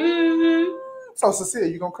 Mm-hmm. So Cecilia,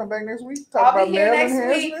 you gonna come back next week? Talk I'll be about here male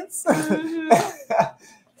next week. enhancements?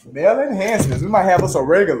 Mm-hmm. Male enhancements. We might have us a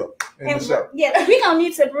regular in the And show. yeah, we're gonna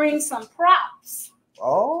need to bring some props.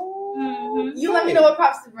 Oh. Mhm. You let me know what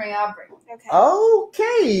props to bring. I'll bring. Okay.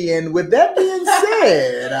 Okay, and with that being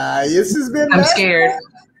said, this has been. I'm scared.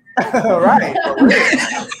 All right. For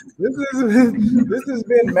real. This has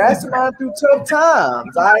been Mastermind Through Tough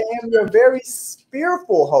Times. I am your very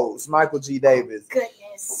fearful host, Michael G. Davis, Goodness.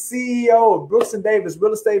 CEO of Brooks and Davis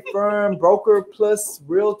Real Estate Firm, broker plus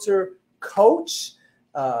realtor coach.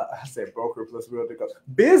 I said broker plus realtor coach.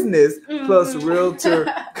 Business plus Mhm. realtor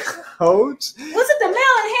coach. Was it the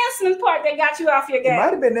male enhancement part that got you off your It might game?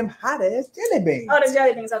 have been them hot ass jelly beans. Oh, the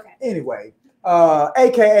jelly beans. Okay. Anyway,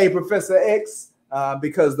 aka Professor X,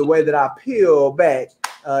 because the way that I peel back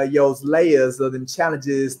those layers of them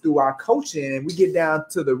challenges through our coaching, and we get down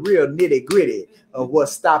to the real nitty gritty of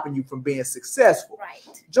what's stopping you from being successful. Right.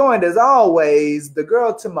 Joined as always, the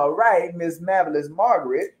girl to my right, Miss Marvelous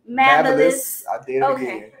Margaret. Marvelous. I did it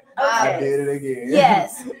Okay. again. I Okay. did it again.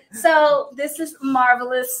 Yes. So this is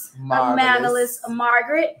marvelous, Marvelous. marvelous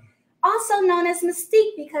Margaret. also known as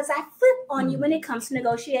Mystique, because I flip on you when it comes to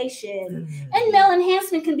negotiation. And male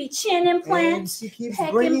enhancement can be chin implants. And she keeps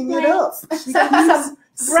pec bringing it up. implants, She some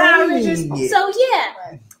keeps brow saying ridges. it. So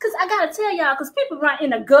yeah, because I gotta tell y'all, because people run in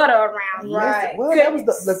the gutter around here. Right. Well, that was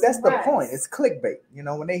Goodness. look, that's the Right. point. It's clickbait. You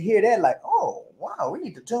know, when they hear that, like, oh wow, we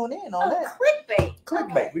need to tune in on Oh, that. clickbait.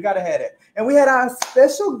 Clickbait. Okay. We gotta have that. And we had our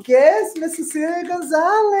special guest, Miss Cecilia Gonzalez.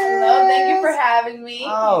 Hello, thank you for having me.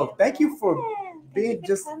 Oh, thank you for Yeah, thank being you for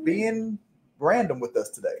just coming. being random with us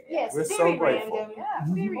today. Yes, We're very so grateful. random. Yeah,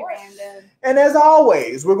 Very random. And as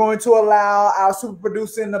always, we're going to allow our super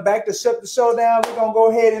producer in the back to shut the show down. We're gonna go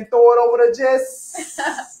ahead and throw it over to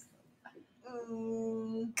Jess.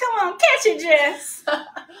 Come on, catch it, Jess.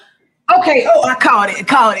 Okay. Oh, I caught it.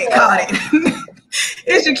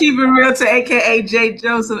 It's your Keep It Real to AKA J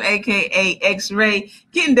Joseph, AKA X-Ray,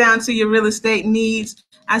 getting down to your real estate needs.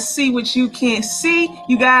 I see what you can't see.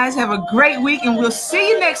 You guys have a great week, and we'll see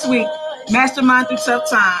you next week. Mastermind through tough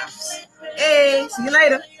times. Hey, see you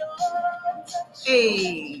later.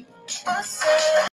 Hey.